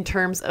 in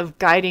terms of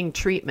guiding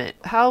treatment?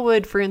 How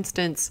would, for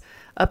instance,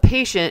 a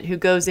patient who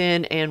goes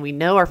in and we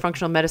know our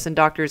functional medicine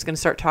doctor is going to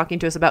start talking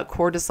to us about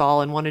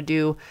cortisol and want to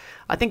do,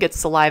 I think it's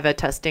saliva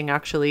testing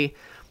actually,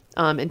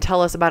 and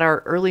tell us about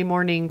our early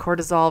morning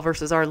cortisol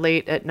versus our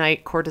late at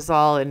night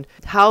cortisol, and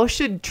how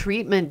should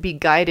treatment be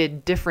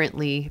guided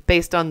differently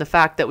based on the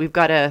fact that we've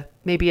got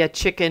maybe a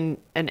chicken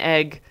and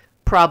egg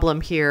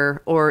problem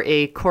here, or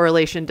a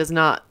correlation does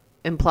not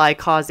imply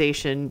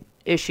causation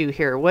issue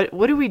here? What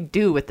do we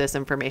do with this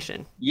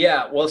information?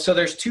 Yeah, well, so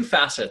there's two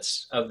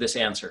facets of this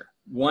answer.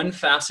 One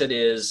facet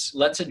is,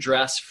 let's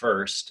address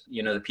first,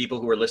 the people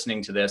who are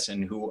listening to this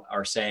and who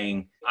are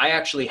saying, I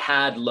actually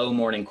had low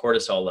morning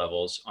cortisol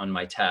levels on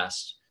my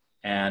test,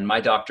 and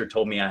my doctor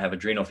told me I have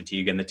adrenal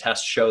fatigue, and the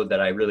test showed that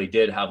I really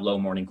did have low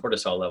morning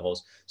cortisol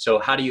levels. So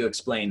how do you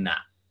explain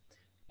that?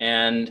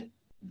 And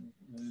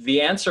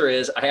the answer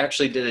is, I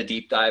actually did a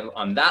deep dive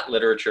on that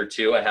literature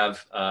too. I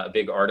have a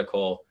big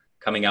article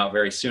coming out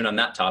very soon on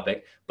that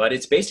topic, but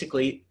it's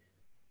basically,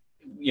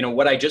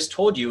 what I just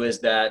told you is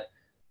that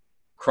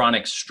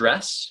chronic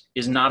stress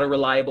is not a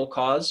reliable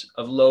cause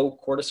of low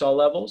cortisol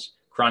levels.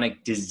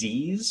 Chronic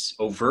disease,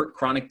 overt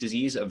chronic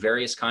disease of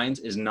various kinds,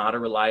 is not a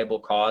reliable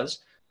cause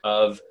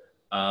of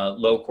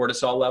low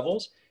cortisol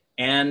levels.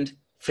 And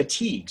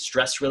fatigue,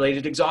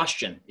 stress-related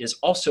exhaustion, is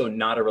also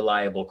not a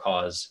reliable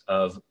cause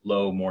of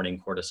low morning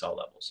cortisol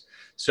levels.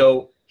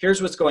 So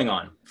here's what's going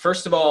on.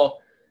 First of all,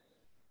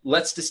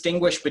 let's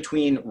distinguish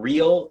between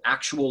real,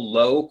 actual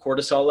low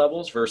cortisol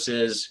levels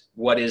versus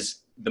what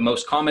is the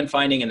most common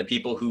finding in the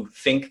people who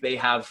think they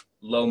have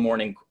low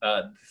cortisol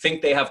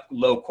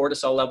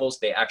levels.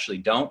 They actually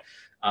don't.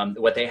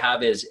 What they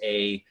have is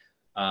a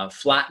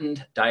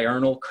flattened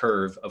diurnal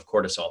curve of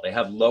cortisol. They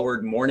have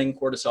lowered morning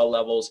cortisol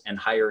levels and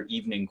higher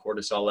evening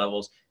cortisol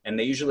levels, and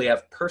they usually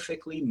have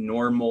perfectly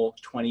normal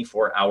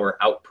 24-hour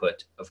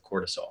output of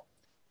cortisol.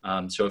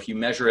 So if you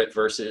measure it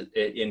versus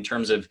in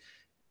terms of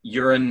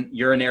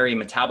urinary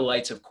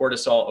metabolites of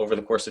cortisol over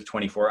the course of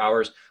 24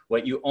 hours,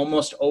 what you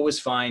almost always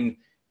find,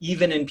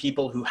 even in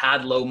people who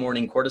had low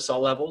morning cortisol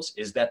levels,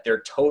 is that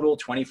their total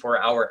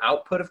 24-hour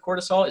output of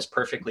cortisol is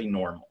perfectly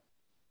normal,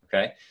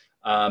 okay?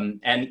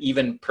 And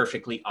even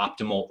perfectly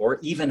optimal or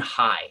even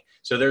high.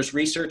 So there's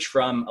research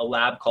from a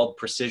lab called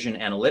Precision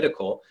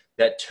Analytical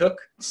that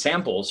took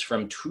samples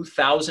from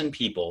 2,000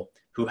 people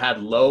who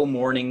had low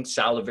morning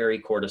salivary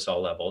cortisol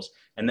levels,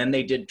 and then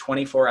they did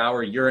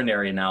 24-hour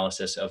urinary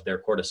analysis of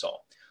their cortisol.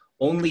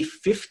 Only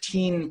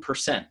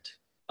 15%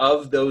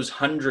 of those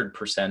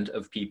 100%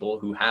 of people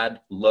who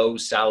had low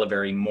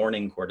salivary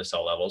morning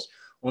cortisol levels,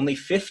 only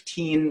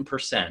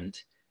 15%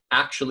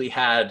 actually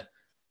had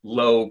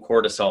low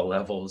cortisol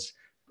levels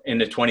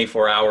in a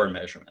 24-hour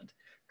measurement.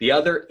 The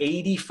other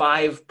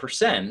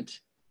 85%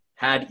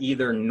 had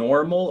either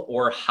normal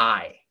or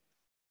high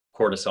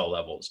cortisol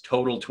levels,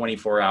 total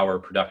 24-hour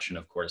production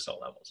of cortisol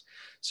levels.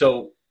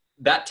 So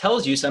that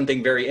tells you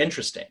something very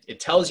interesting. It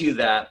tells you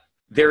that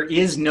there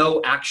is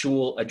no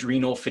actual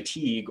adrenal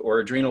fatigue or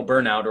adrenal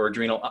burnout or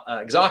adrenal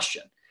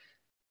exhaustion.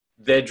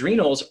 The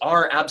adrenals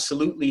are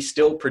absolutely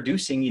still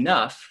producing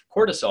enough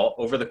cortisol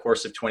over the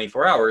course of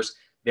 24 hours.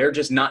 They're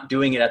just not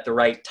doing it at the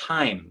right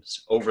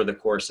times over the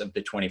course of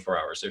the 24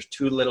 hours. There's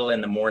too little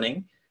in the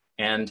morning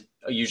and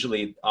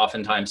usually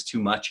oftentimes too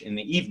much in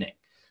the evening.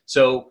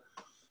 So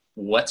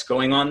what's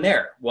going on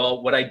there?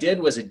 Well, what I did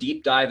was a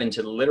deep dive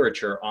into the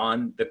literature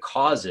on the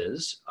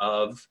causes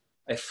of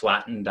a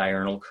flattened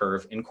diurnal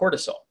curve in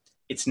cortisol.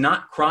 It's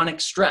not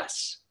chronic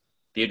stress.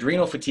 The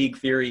adrenal fatigue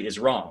theory is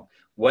wrong.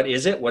 What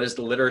is it? What does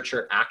the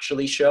literature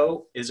actually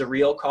show is a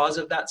real cause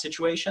of that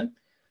situation?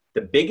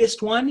 The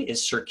biggest one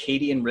is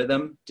circadian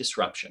rhythm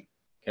disruption.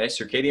 Okay,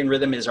 circadian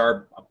rhythm is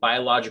our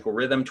biological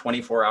rhythm,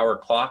 24-hour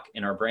clock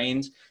in our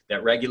brains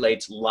that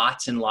regulates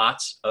lots and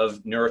lots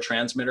of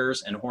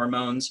neurotransmitters and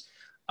hormones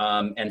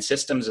and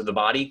systems of the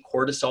body.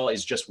 Cortisol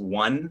is just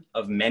one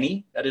of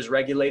many that is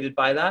regulated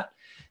by that.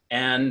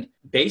 And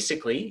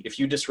basically, if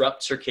you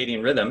disrupt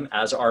circadian rhythm,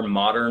 as our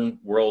modern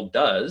world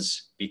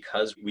does,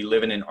 because we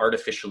live in an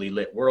artificially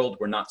lit world,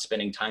 we're not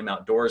spending time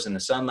outdoors in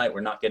the sunlight,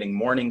 we're not getting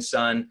morning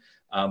sun,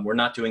 we're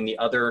not doing the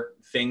other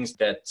things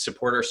that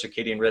support our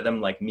circadian rhythm,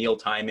 like meal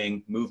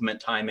timing, movement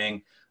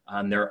timing.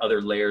 There are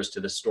other layers to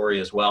the story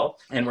as well.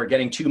 And we're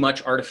getting too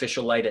much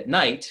artificial light at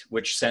night,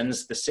 which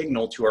sends the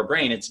signal to our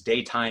brain. It's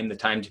daytime, the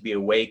time to be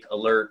awake,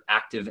 alert,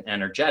 active,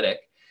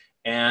 energetic.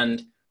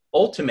 And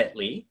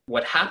ultimately,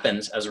 what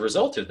happens as a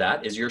result of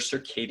that is your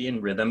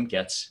circadian rhythm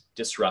gets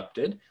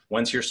disrupted.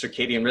 Once your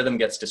circadian rhythm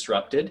gets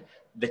disrupted,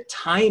 the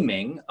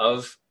timing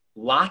of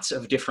lots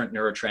of different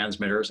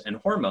neurotransmitters and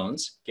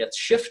hormones gets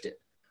shifted.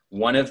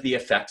 One of the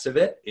effects of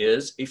it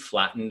is a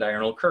flattened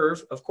diurnal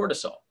curve of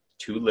cortisol.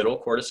 Too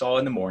little cortisol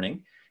in the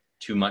morning,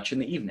 too much in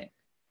the evening.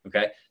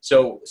 Okay,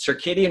 so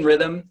circadian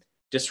rhythm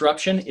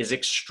disruption is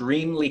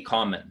extremely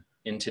common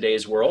in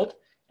today's world.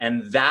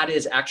 And that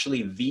is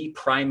actually the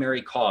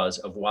primary cause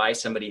of why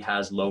somebody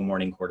has low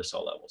morning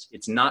cortisol levels.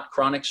 It's not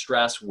chronic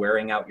stress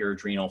wearing out your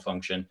adrenal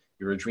function.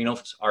 Your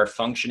adrenals are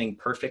functioning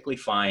perfectly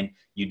fine.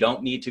 You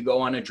don't need to go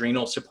on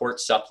adrenal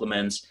support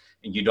supplements.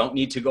 and you don't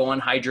need to go on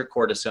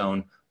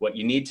hydrocortisone. What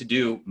you need to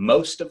do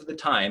most of the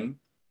time,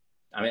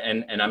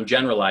 and I'm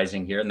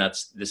generalizing here, and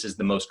this is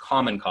the most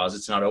common cause.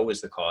 It's not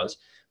always the cause,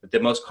 but the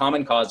most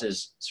common cause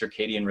is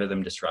circadian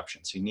rhythm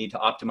disruption. So you need to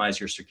optimize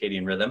your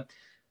circadian rhythm.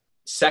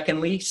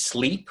 Secondly,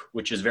 sleep,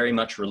 which is very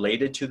much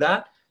related to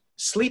that.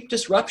 Sleep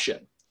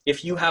disruption.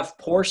 If you have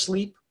poor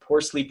sleep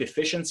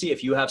efficiency,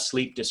 if you have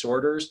sleep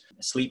disorders,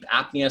 sleep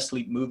apnea,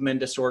 sleep movement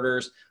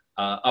disorders,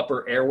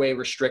 upper airway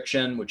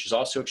restriction, which is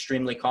also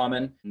extremely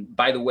common.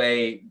 By the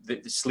way,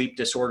 the sleep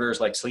disorders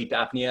like sleep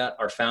apnea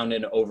are found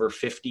in over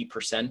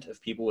 50%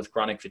 of people with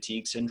chronic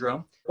fatigue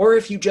syndrome. Or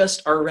if you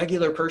just are a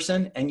regular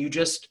person and you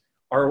just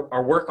are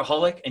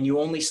workaholic and you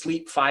only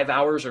sleep 5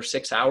 hours or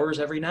 6 hours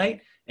every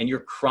night, and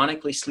you're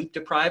chronically sleep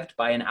deprived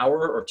by an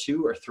hour or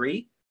 2 or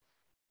 3,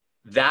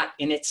 that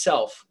in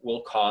itself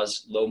will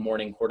cause low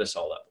morning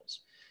cortisol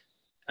levels.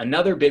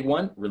 Another big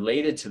one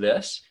related to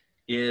this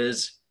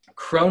is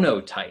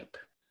chronotype.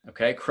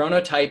 Okay,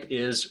 chronotype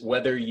is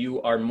whether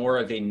you are more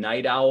of a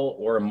night owl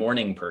or a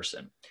morning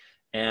person.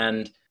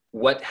 And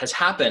what has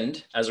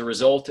happened as a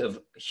result of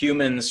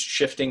humans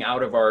shifting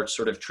out of our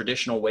sort of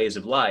traditional ways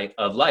of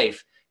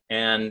life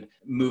and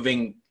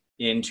moving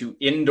into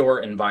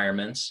indoor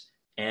environments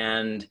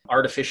and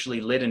artificially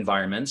lit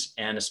environments,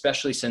 and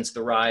especially since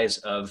the rise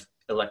of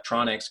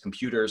electronics,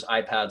 computers,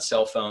 iPads,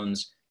 cell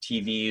phones,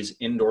 TVs,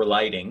 indoor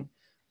lighting,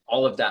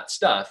 all of that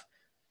stuff.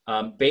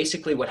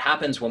 Basically what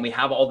happens when we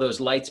have all those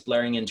lights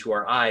blaring into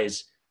our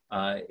eyes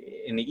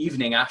in the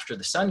evening after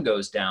the sun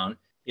goes down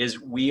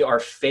is we are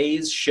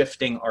phase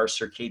shifting our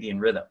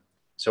circadian rhythm.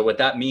 So what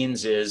that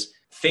means is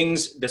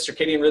the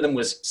circadian rhythm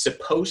was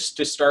supposed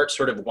to start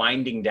sort of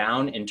winding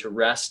down into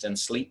rest and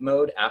sleep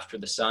mode after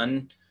the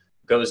sun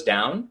goes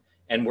down.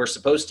 And we're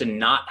supposed to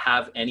not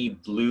have any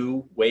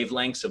blue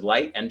wavelengths of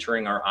light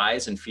entering our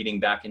eyes and feeding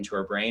back into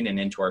our brain and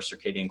into our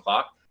circadian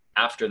clock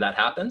after that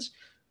happens.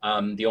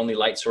 The only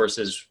light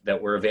sources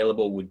that were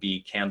available would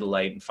be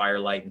candlelight and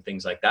firelight and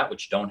things like that,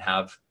 which don't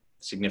have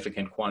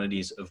significant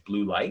quantities of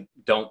blue light,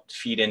 don't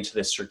feed into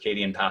this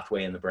circadian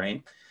pathway in the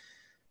brain.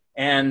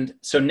 And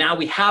so now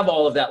we have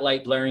all of that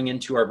light blaring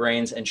into our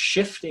brains and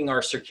shifting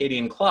our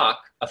circadian clock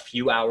a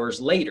few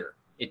hours later.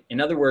 In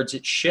other words,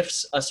 it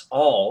shifts us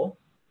all.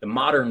 The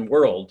modern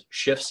world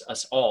shifts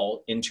us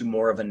all into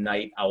more of a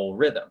night owl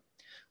rhythm.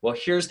 Well,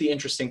 here's the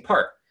interesting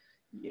part.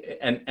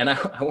 And I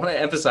want to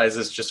emphasize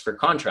this just for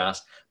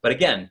contrast. But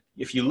again,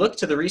 if you look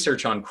to the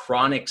research on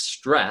chronic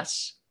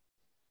stress,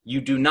 you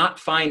do not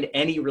find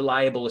any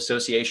reliable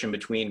association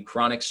between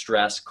chronic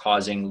stress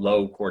causing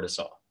low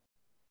cortisol.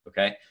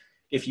 Okay?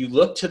 If you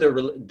look to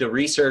the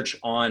research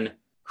on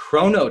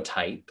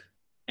chronotype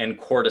and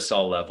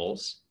cortisol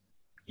levels,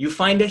 you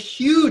find a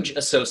huge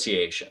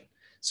association.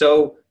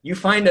 So you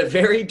find a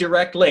very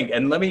direct link.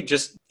 And let me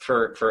just,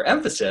 for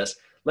emphasis,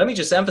 let me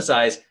just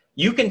emphasize,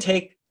 you can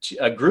take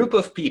a group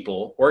of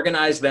people,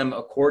 organize them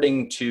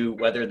according to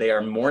whether they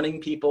are morning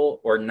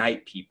people or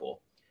night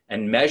people,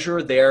 and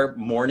measure their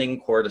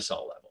morning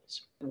cortisol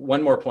levels.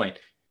 One more point.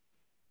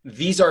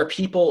 These are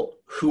people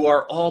who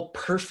are all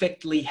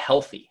perfectly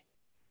healthy.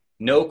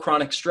 No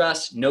chronic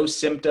stress, no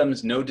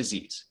symptoms, no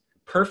disease.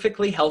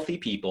 Perfectly healthy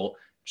people.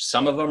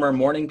 Some of them are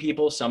morning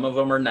people, some of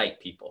them are night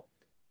people.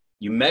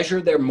 You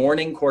measure their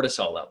morning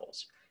cortisol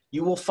levels.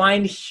 You will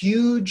find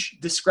huge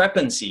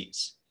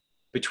discrepancies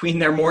between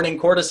their morning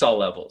cortisol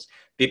levels.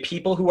 The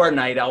people who are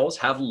night owls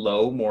have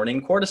low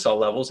morning cortisol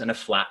levels and a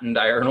flattened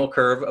diurnal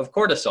curve of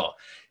cortisol.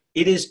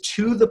 It is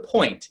to the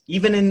point,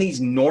 even in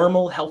these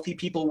normal, healthy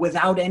people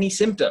without any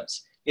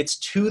symptoms, it's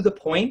to the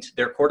point,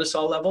 their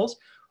cortisol levels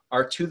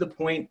are to the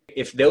point,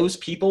 if those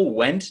people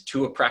went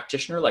to a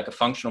practitioner, like a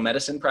functional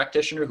medicine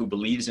practitioner who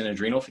believes in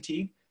adrenal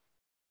fatigue,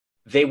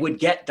 they would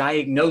get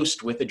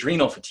diagnosed with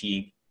adrenal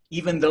fatigue,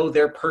 even though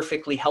they're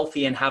perfectly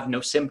healthy and have no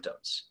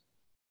symptoms,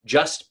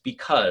 just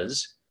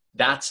because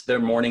that's their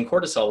morning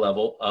cortisol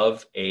level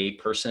of a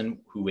person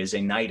who is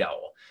a night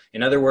owl.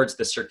 In other words,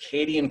 the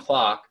circadian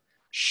clock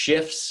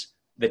shifts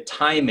the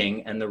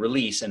timing and the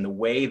release and the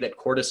way that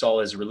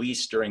cortisol is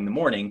released during the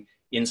morning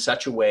in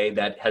such a way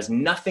that has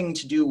nothing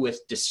to do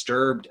with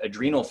disturbed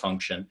adrenal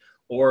function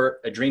or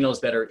adrenals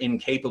that are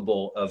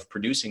incapable of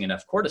producing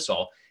enough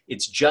cortisol.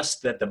 It's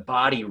just that the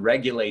body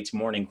regulates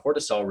morning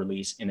cortisol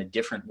release in a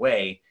different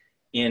way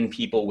in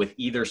people with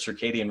either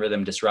circadian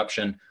rhythm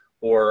disruption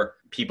or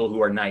people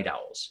who are night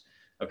owls.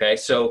 Okay,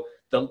 so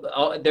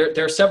there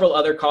are several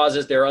other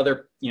causes. There are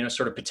other,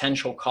 sort of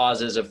potential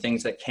causes of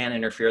things that can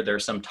interfere. There are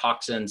some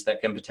toxins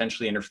that can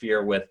potentially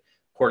interfere with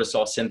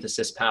cortisol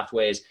synthesis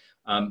pathways,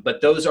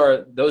 but those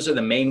are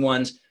the main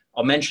ones.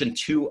 I'll mention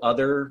two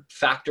other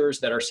factors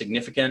that are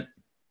significant.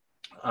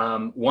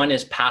 One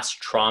is past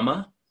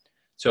trauma.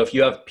 So if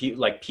you have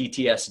like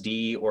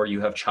PTSD or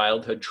you have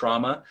childhood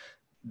trauma,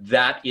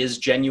 that is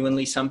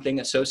genuinely something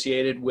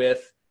associated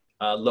with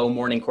low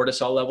morning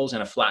cortisol levels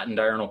and a flattened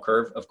diurnal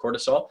curve of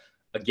cortisol.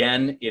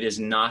 Again, it is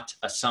not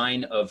a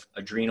sign of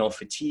adrenal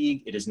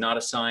fatigue. It is not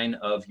a sign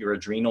of your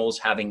adrenals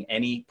having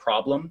any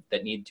problem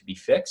that need to be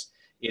fixed.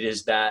 It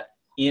is that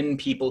in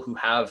people who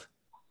have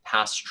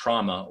past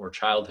trauma or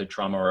childhood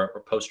trauma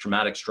or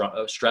post-traumatic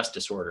stress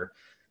disorder,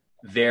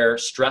 their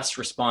stress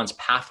response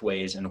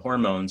pathways and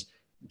hormones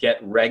get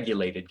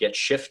regulated, get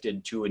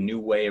shifted to a new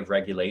way of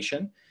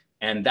regulation.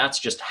 And that's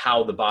just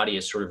how the body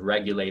is sort of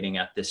regulating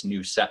at this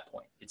new set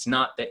point. It's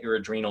not that your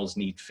adrenals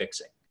need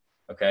fixing,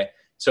 okay?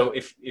 So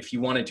if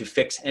you wanted to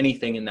fix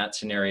anything in that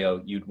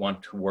scenario, you'd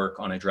want to work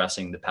on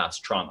addressing the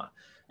past trauma.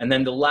 And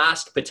then the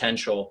last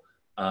potential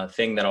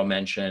thing that I'll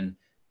mention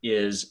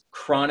is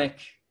chronic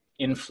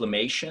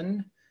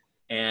inflammation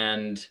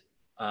and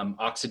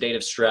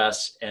oxidative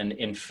stress and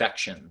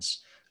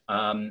infections.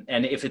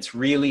 And if it's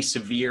really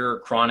severe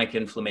chronic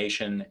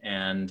inflammation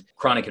and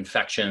chronic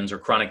infections or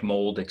chronic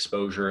mold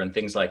exposure and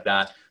things like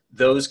that,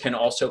 those can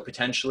also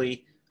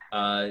potentially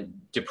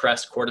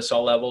depress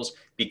cortisol levels,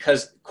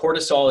 because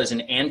cortisol is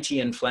an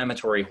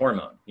anti-inflammatory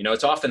hormone. You know,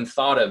 it's often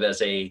thought of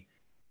as a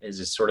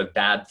sort of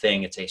bad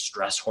thing. It's a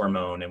stress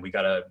hormone and we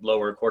got to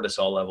lower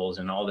cortisol levels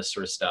and all this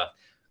sort of stuff.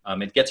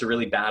 It gets a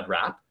really bad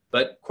rap,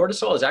 but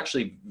cortisol is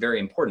actually very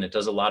important. It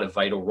does a lot of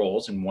vital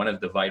roles. And one of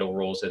the vital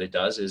roles that it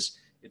does is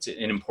it's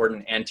an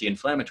important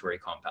anti-inflammatory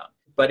compound.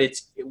 But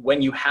it's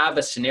when you have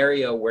a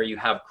scenario where you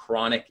have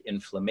chronic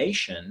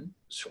inflammation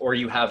or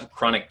you have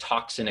chronic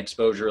toxin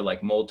exposure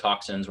like mold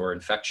toxins or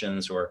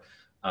infections or,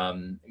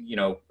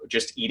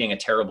 just eating a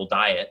terrible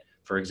diet,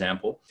 for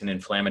example, an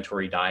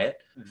inflammatory diet,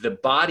 the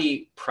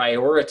body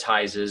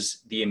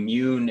prioritizes the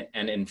immune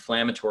and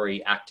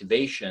inflammatory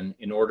activation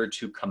in order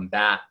to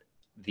combat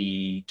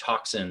the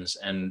toxins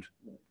and,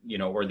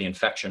 or the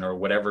infection or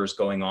whatever's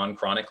going on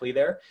chronically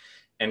there.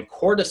 And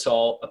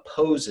cortisol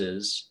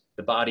opposes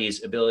the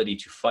body's ability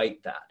to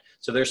fight that.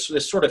 So there's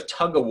this sort of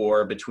tug of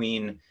war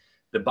between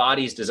the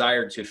body's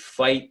desire to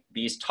fight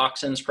these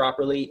toxins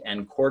properly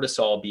and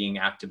cortisol being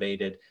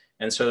activated.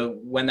 And so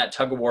when that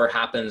tug of war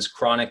happens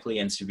chronically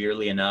and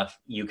severely enough,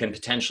 you can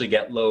potentially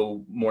get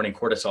low morning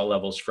cortisol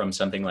levels from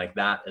something like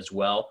that as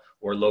well,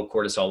 or low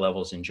cortisol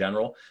levels in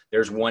general.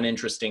 There's one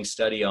interesting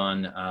study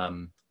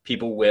on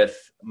people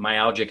with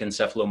myalgic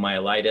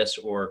encephalomyelitis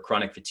or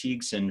chronic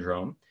fatigue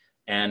syndrome,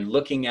 and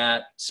looking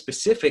at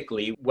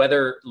specifically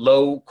whether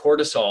low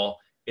cortisol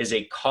is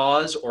a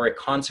cause or a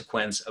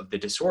consequence of the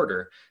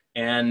disorder.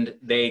 And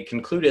they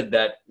concluded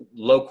that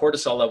low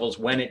cortisol levels,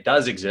 when it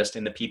does exist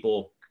in the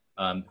people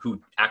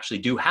who actually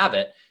do have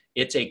it,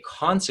 it's a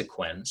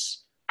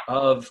consequence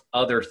of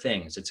other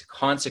things. It's a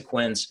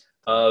consequence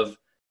of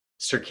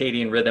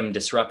circadian rhythm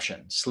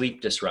disruption,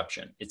 sleep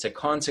disruption. It's a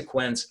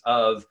consequence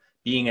of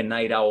being a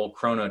night owl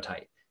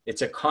chronotype.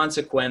 It's a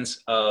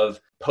consequence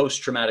of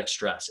post-traumatic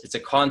stress. It's a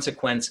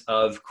consequence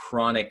of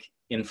chronic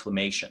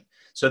inflammation.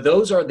 So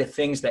those are the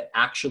things that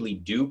actually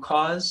do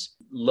cause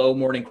low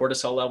morning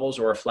cortisol levels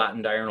or a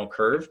flattened diurnal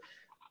curve,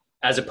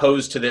 as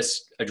opposed to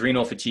this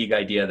adrenal fatigue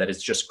idea that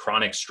it's just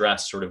chronic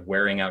stress sort of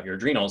wearing out your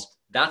adrenals.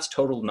 That's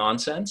total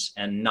nonsense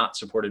and not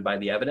supported by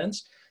the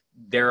evidence.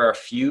 There are a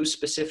few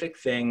specific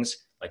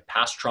things like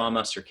past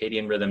trauma,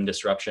 circadian rhythm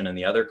disruption, and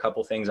the other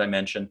couple things I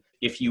mentioned.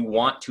 If you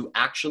want to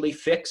actually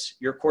fix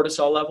your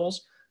cortisol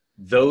levels,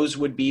 those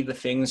would be the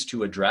things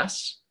to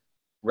address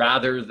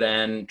rather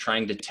than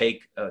trying to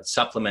take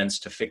supplements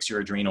to fix your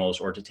adrenals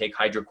or to take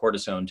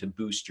hydrocortisone to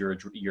boost your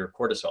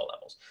cortisol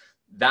levels.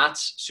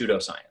 That's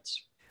pseudoscience.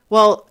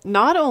 Well,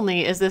 not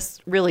only is this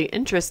really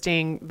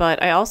interesting,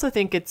 but I also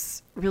think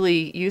it's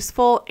really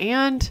useful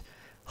and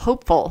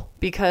hopeful,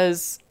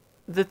 because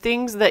the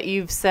things that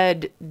you've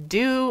said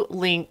do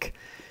link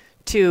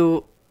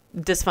to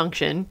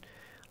dysfunction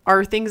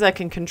are things I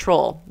can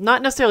control.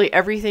 Not necessarily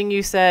everything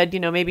you said,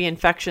 maybe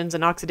infections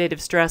and oxidative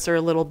stress are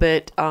a little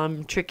bit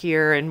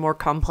trickier and more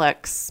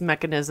complex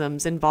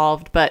mechanisms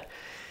involved. But,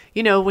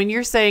 when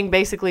you're saying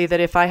basically that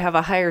if I have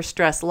a higher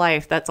stress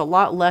life, that's a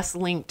lot less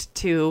linked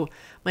to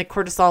my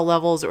cortisol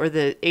levels or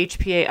the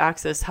HPA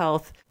axis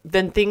health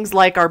than things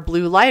like our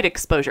blue light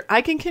exposure.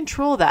 I can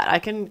control that. I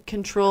can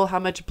control how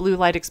much blue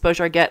light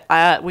exposure I get.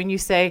 When you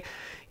say,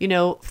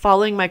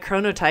 following my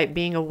chronotype,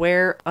 being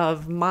aware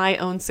of my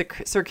own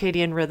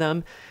circadian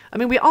rhythm. I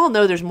mean, we all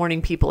know there's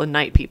morning people and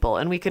night people,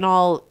 and we can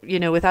all,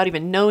 without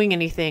even knowing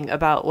anything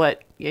about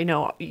what,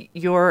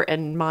 your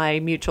and my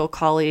mutual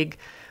colleague,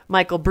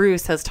 Michael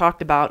Bruce, has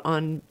talked about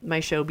on my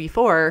show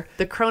before,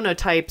 the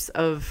chronotypes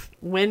of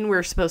when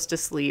we're supposed to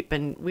sleep.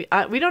 And we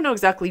don't know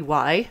exactly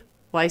why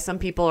some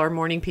people are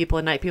morning people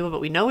and night people, but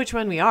we know which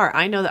one we are.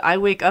 I know that I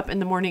wake up in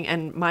the morning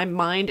and my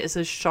mind is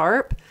as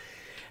sharp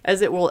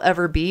as it will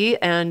ever be.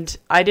 And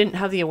I didn't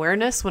have the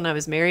awareness when I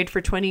was married for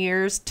 20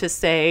 years to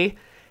say,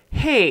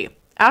 hey,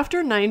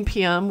 after 9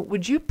 p.m.,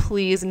 would you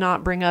please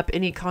not bring up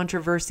any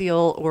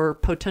controversial or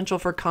potential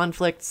for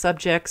conflict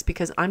subjects,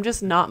 because I'm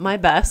just not my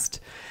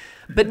best.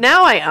 But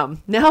now I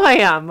am.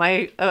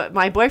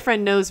 My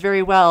boyfriend knows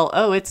very well.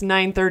 Oh, it's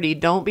 9:30.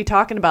 Don't be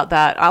talking about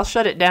that. I'll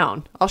shut it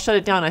down. I'll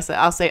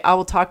say, I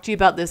will talk to you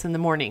about this in the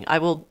morning. I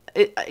will,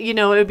 it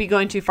would be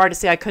going too far to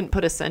say I couldn't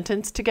put a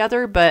sentence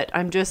together, but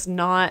I'm just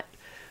not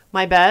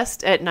my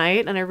best at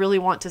night, and I really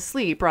want to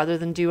sleep rather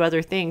than do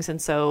other things.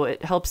 And so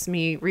it helps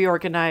me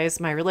reorganize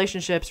my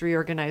relationships,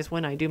 reorganize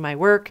when I do my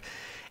work.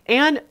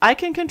 And I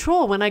can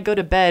control when I go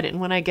to bed and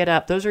when I get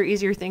up. Those are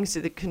easier things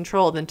to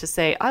control than to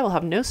say, I will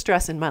have no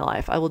stress in my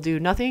life. I will do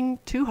nothing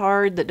too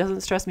hard that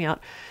doesn't stress me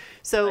out.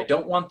 So I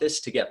don't want this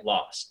to get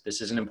lost.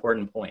 This is an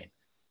important point.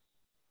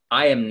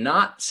 I am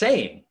not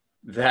saying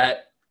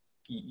that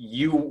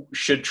you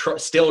should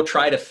still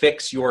try to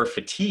fix your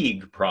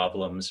fatigue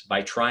problems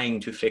by trying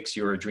to fix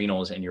your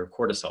adrenals and your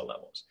cortisol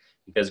levels.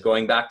 Because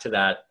going back to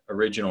that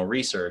original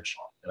research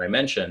that I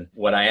mentioned,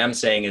 what I am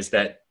saying is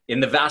that in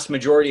the vast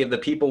majority of the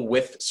people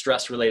with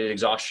stress-related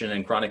exhaustion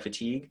and chronic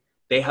fatigue,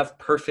 they have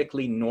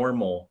perfectly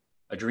normal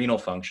adrenal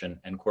function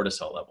and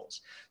cortisol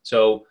levels.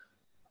 So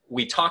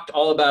we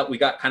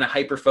got kind of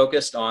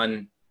hyper-focused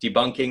on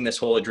debunking this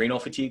whole adrenal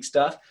fatigue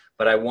stuff,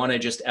 but I want to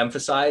just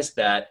emphasize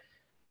that,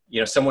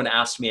 someone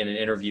asked me in an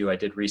interview I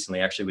did recently,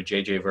 actually with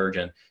JJ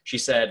Virgin, she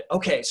said,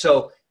 okay,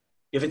 so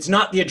if it's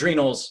not the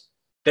adrenals,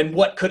 then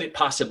what could it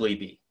possibly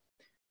be?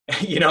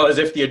 As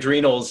if the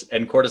adrenals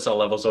and cortisol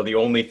levels are the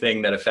only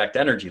thing that affect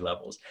energy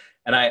levels.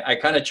 And I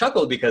kind of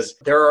chuckled because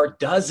there are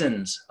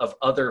dozens of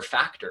other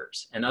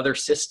factors and other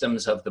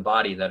systems of the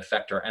body that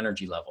affect our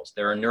energy levels.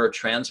 There are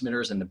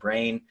neurotransmitters in the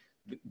brain.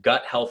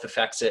 Gut health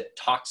affects it.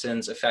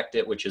 Toxins affect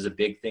it, which is a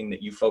big thing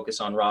that you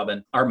focus on,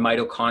 Robin. Our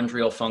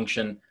mitochondrial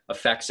function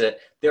affects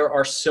it. There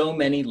are so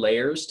many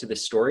layers to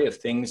this story of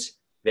things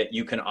that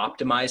you can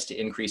optimize to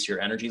increase your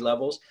energy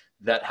levels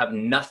that have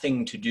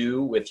nothing to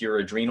do with your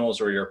adrenals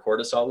or your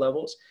cortisol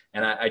levels.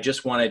 And I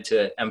just wanted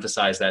to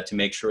emphasize that to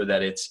make sure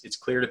that it's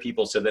clear to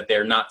people so that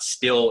they're not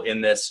still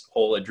in this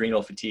whole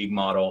adrenal fatigue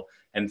model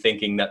and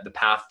thinking that the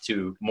path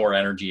to more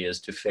energy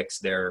is to fix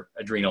their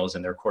adrenals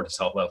and their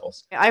cortisol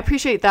levels. I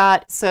appreciate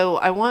that. So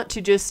I want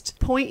to just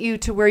point you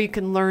to where you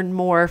can learn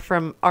more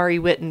from Ari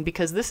Whitten,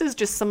 because this is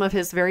just some of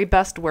his very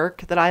best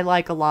work that I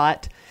like a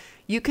lot.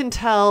 You can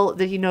tell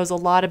that he knows a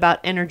lot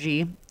about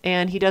energy,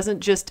 and he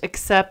doesn't just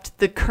accept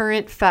the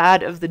current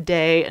fad of the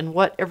day and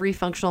what every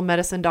functional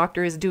medicine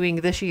doctor is doing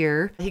this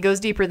year. He goes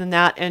deeper than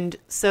that. And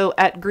so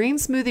at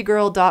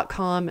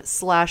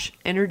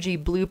greensmoothiegirl.com/energy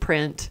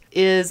blueprint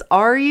is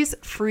Ari's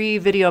free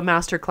video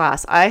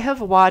masterclass. I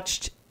have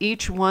watched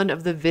each one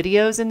of the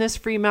videos in this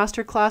free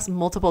masterclass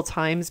multiple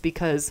times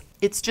because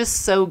it's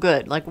just so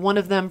good. Like one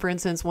of them, for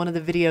instance, one of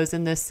the videos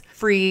in this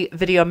free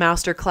video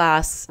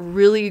masterclass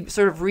really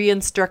sort of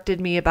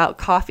re-instructed me about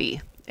coffee.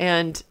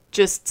 And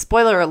just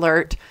spoiler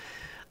alert,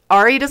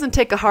 Ari doesn't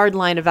take a hard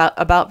line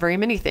about very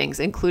many things,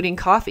 including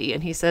coffee.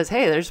 And he says,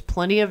 hey, there's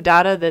plenty of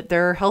data that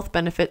there are health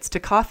benefits to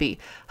coffee.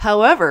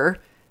 However,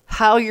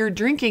 how you're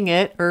drinking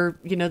it, or,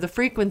 the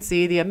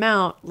frequency, the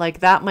amount, like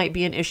that might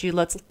be an issue.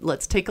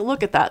 Let's take a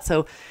look at that.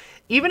 So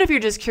even if you're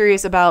just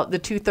curious about the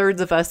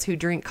 2/3 of us who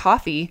drink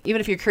coffee, even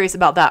if you're curious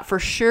about that, for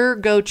sure,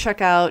 go check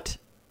out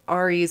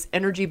Ari's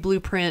Energy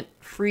Blueprint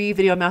free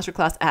video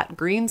masterclass at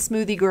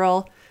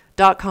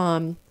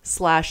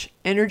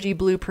greensmoothiegirl.com/energy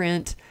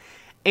blueprint.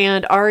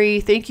 And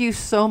Ari, thank you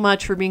so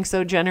much for being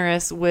so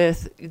generous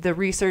with the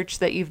research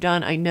that you've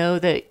done. I know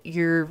that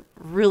you're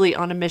really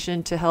on a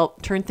mission to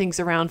help turn things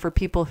around for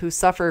people who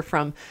suffer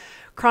from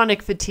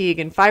chronic fatigue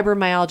and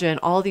fibromyalgia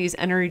and all these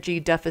energy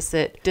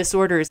deficit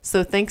disorders.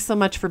 So thanks so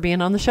much for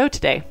being on the show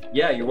today.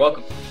 Yeah, you're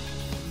welcome.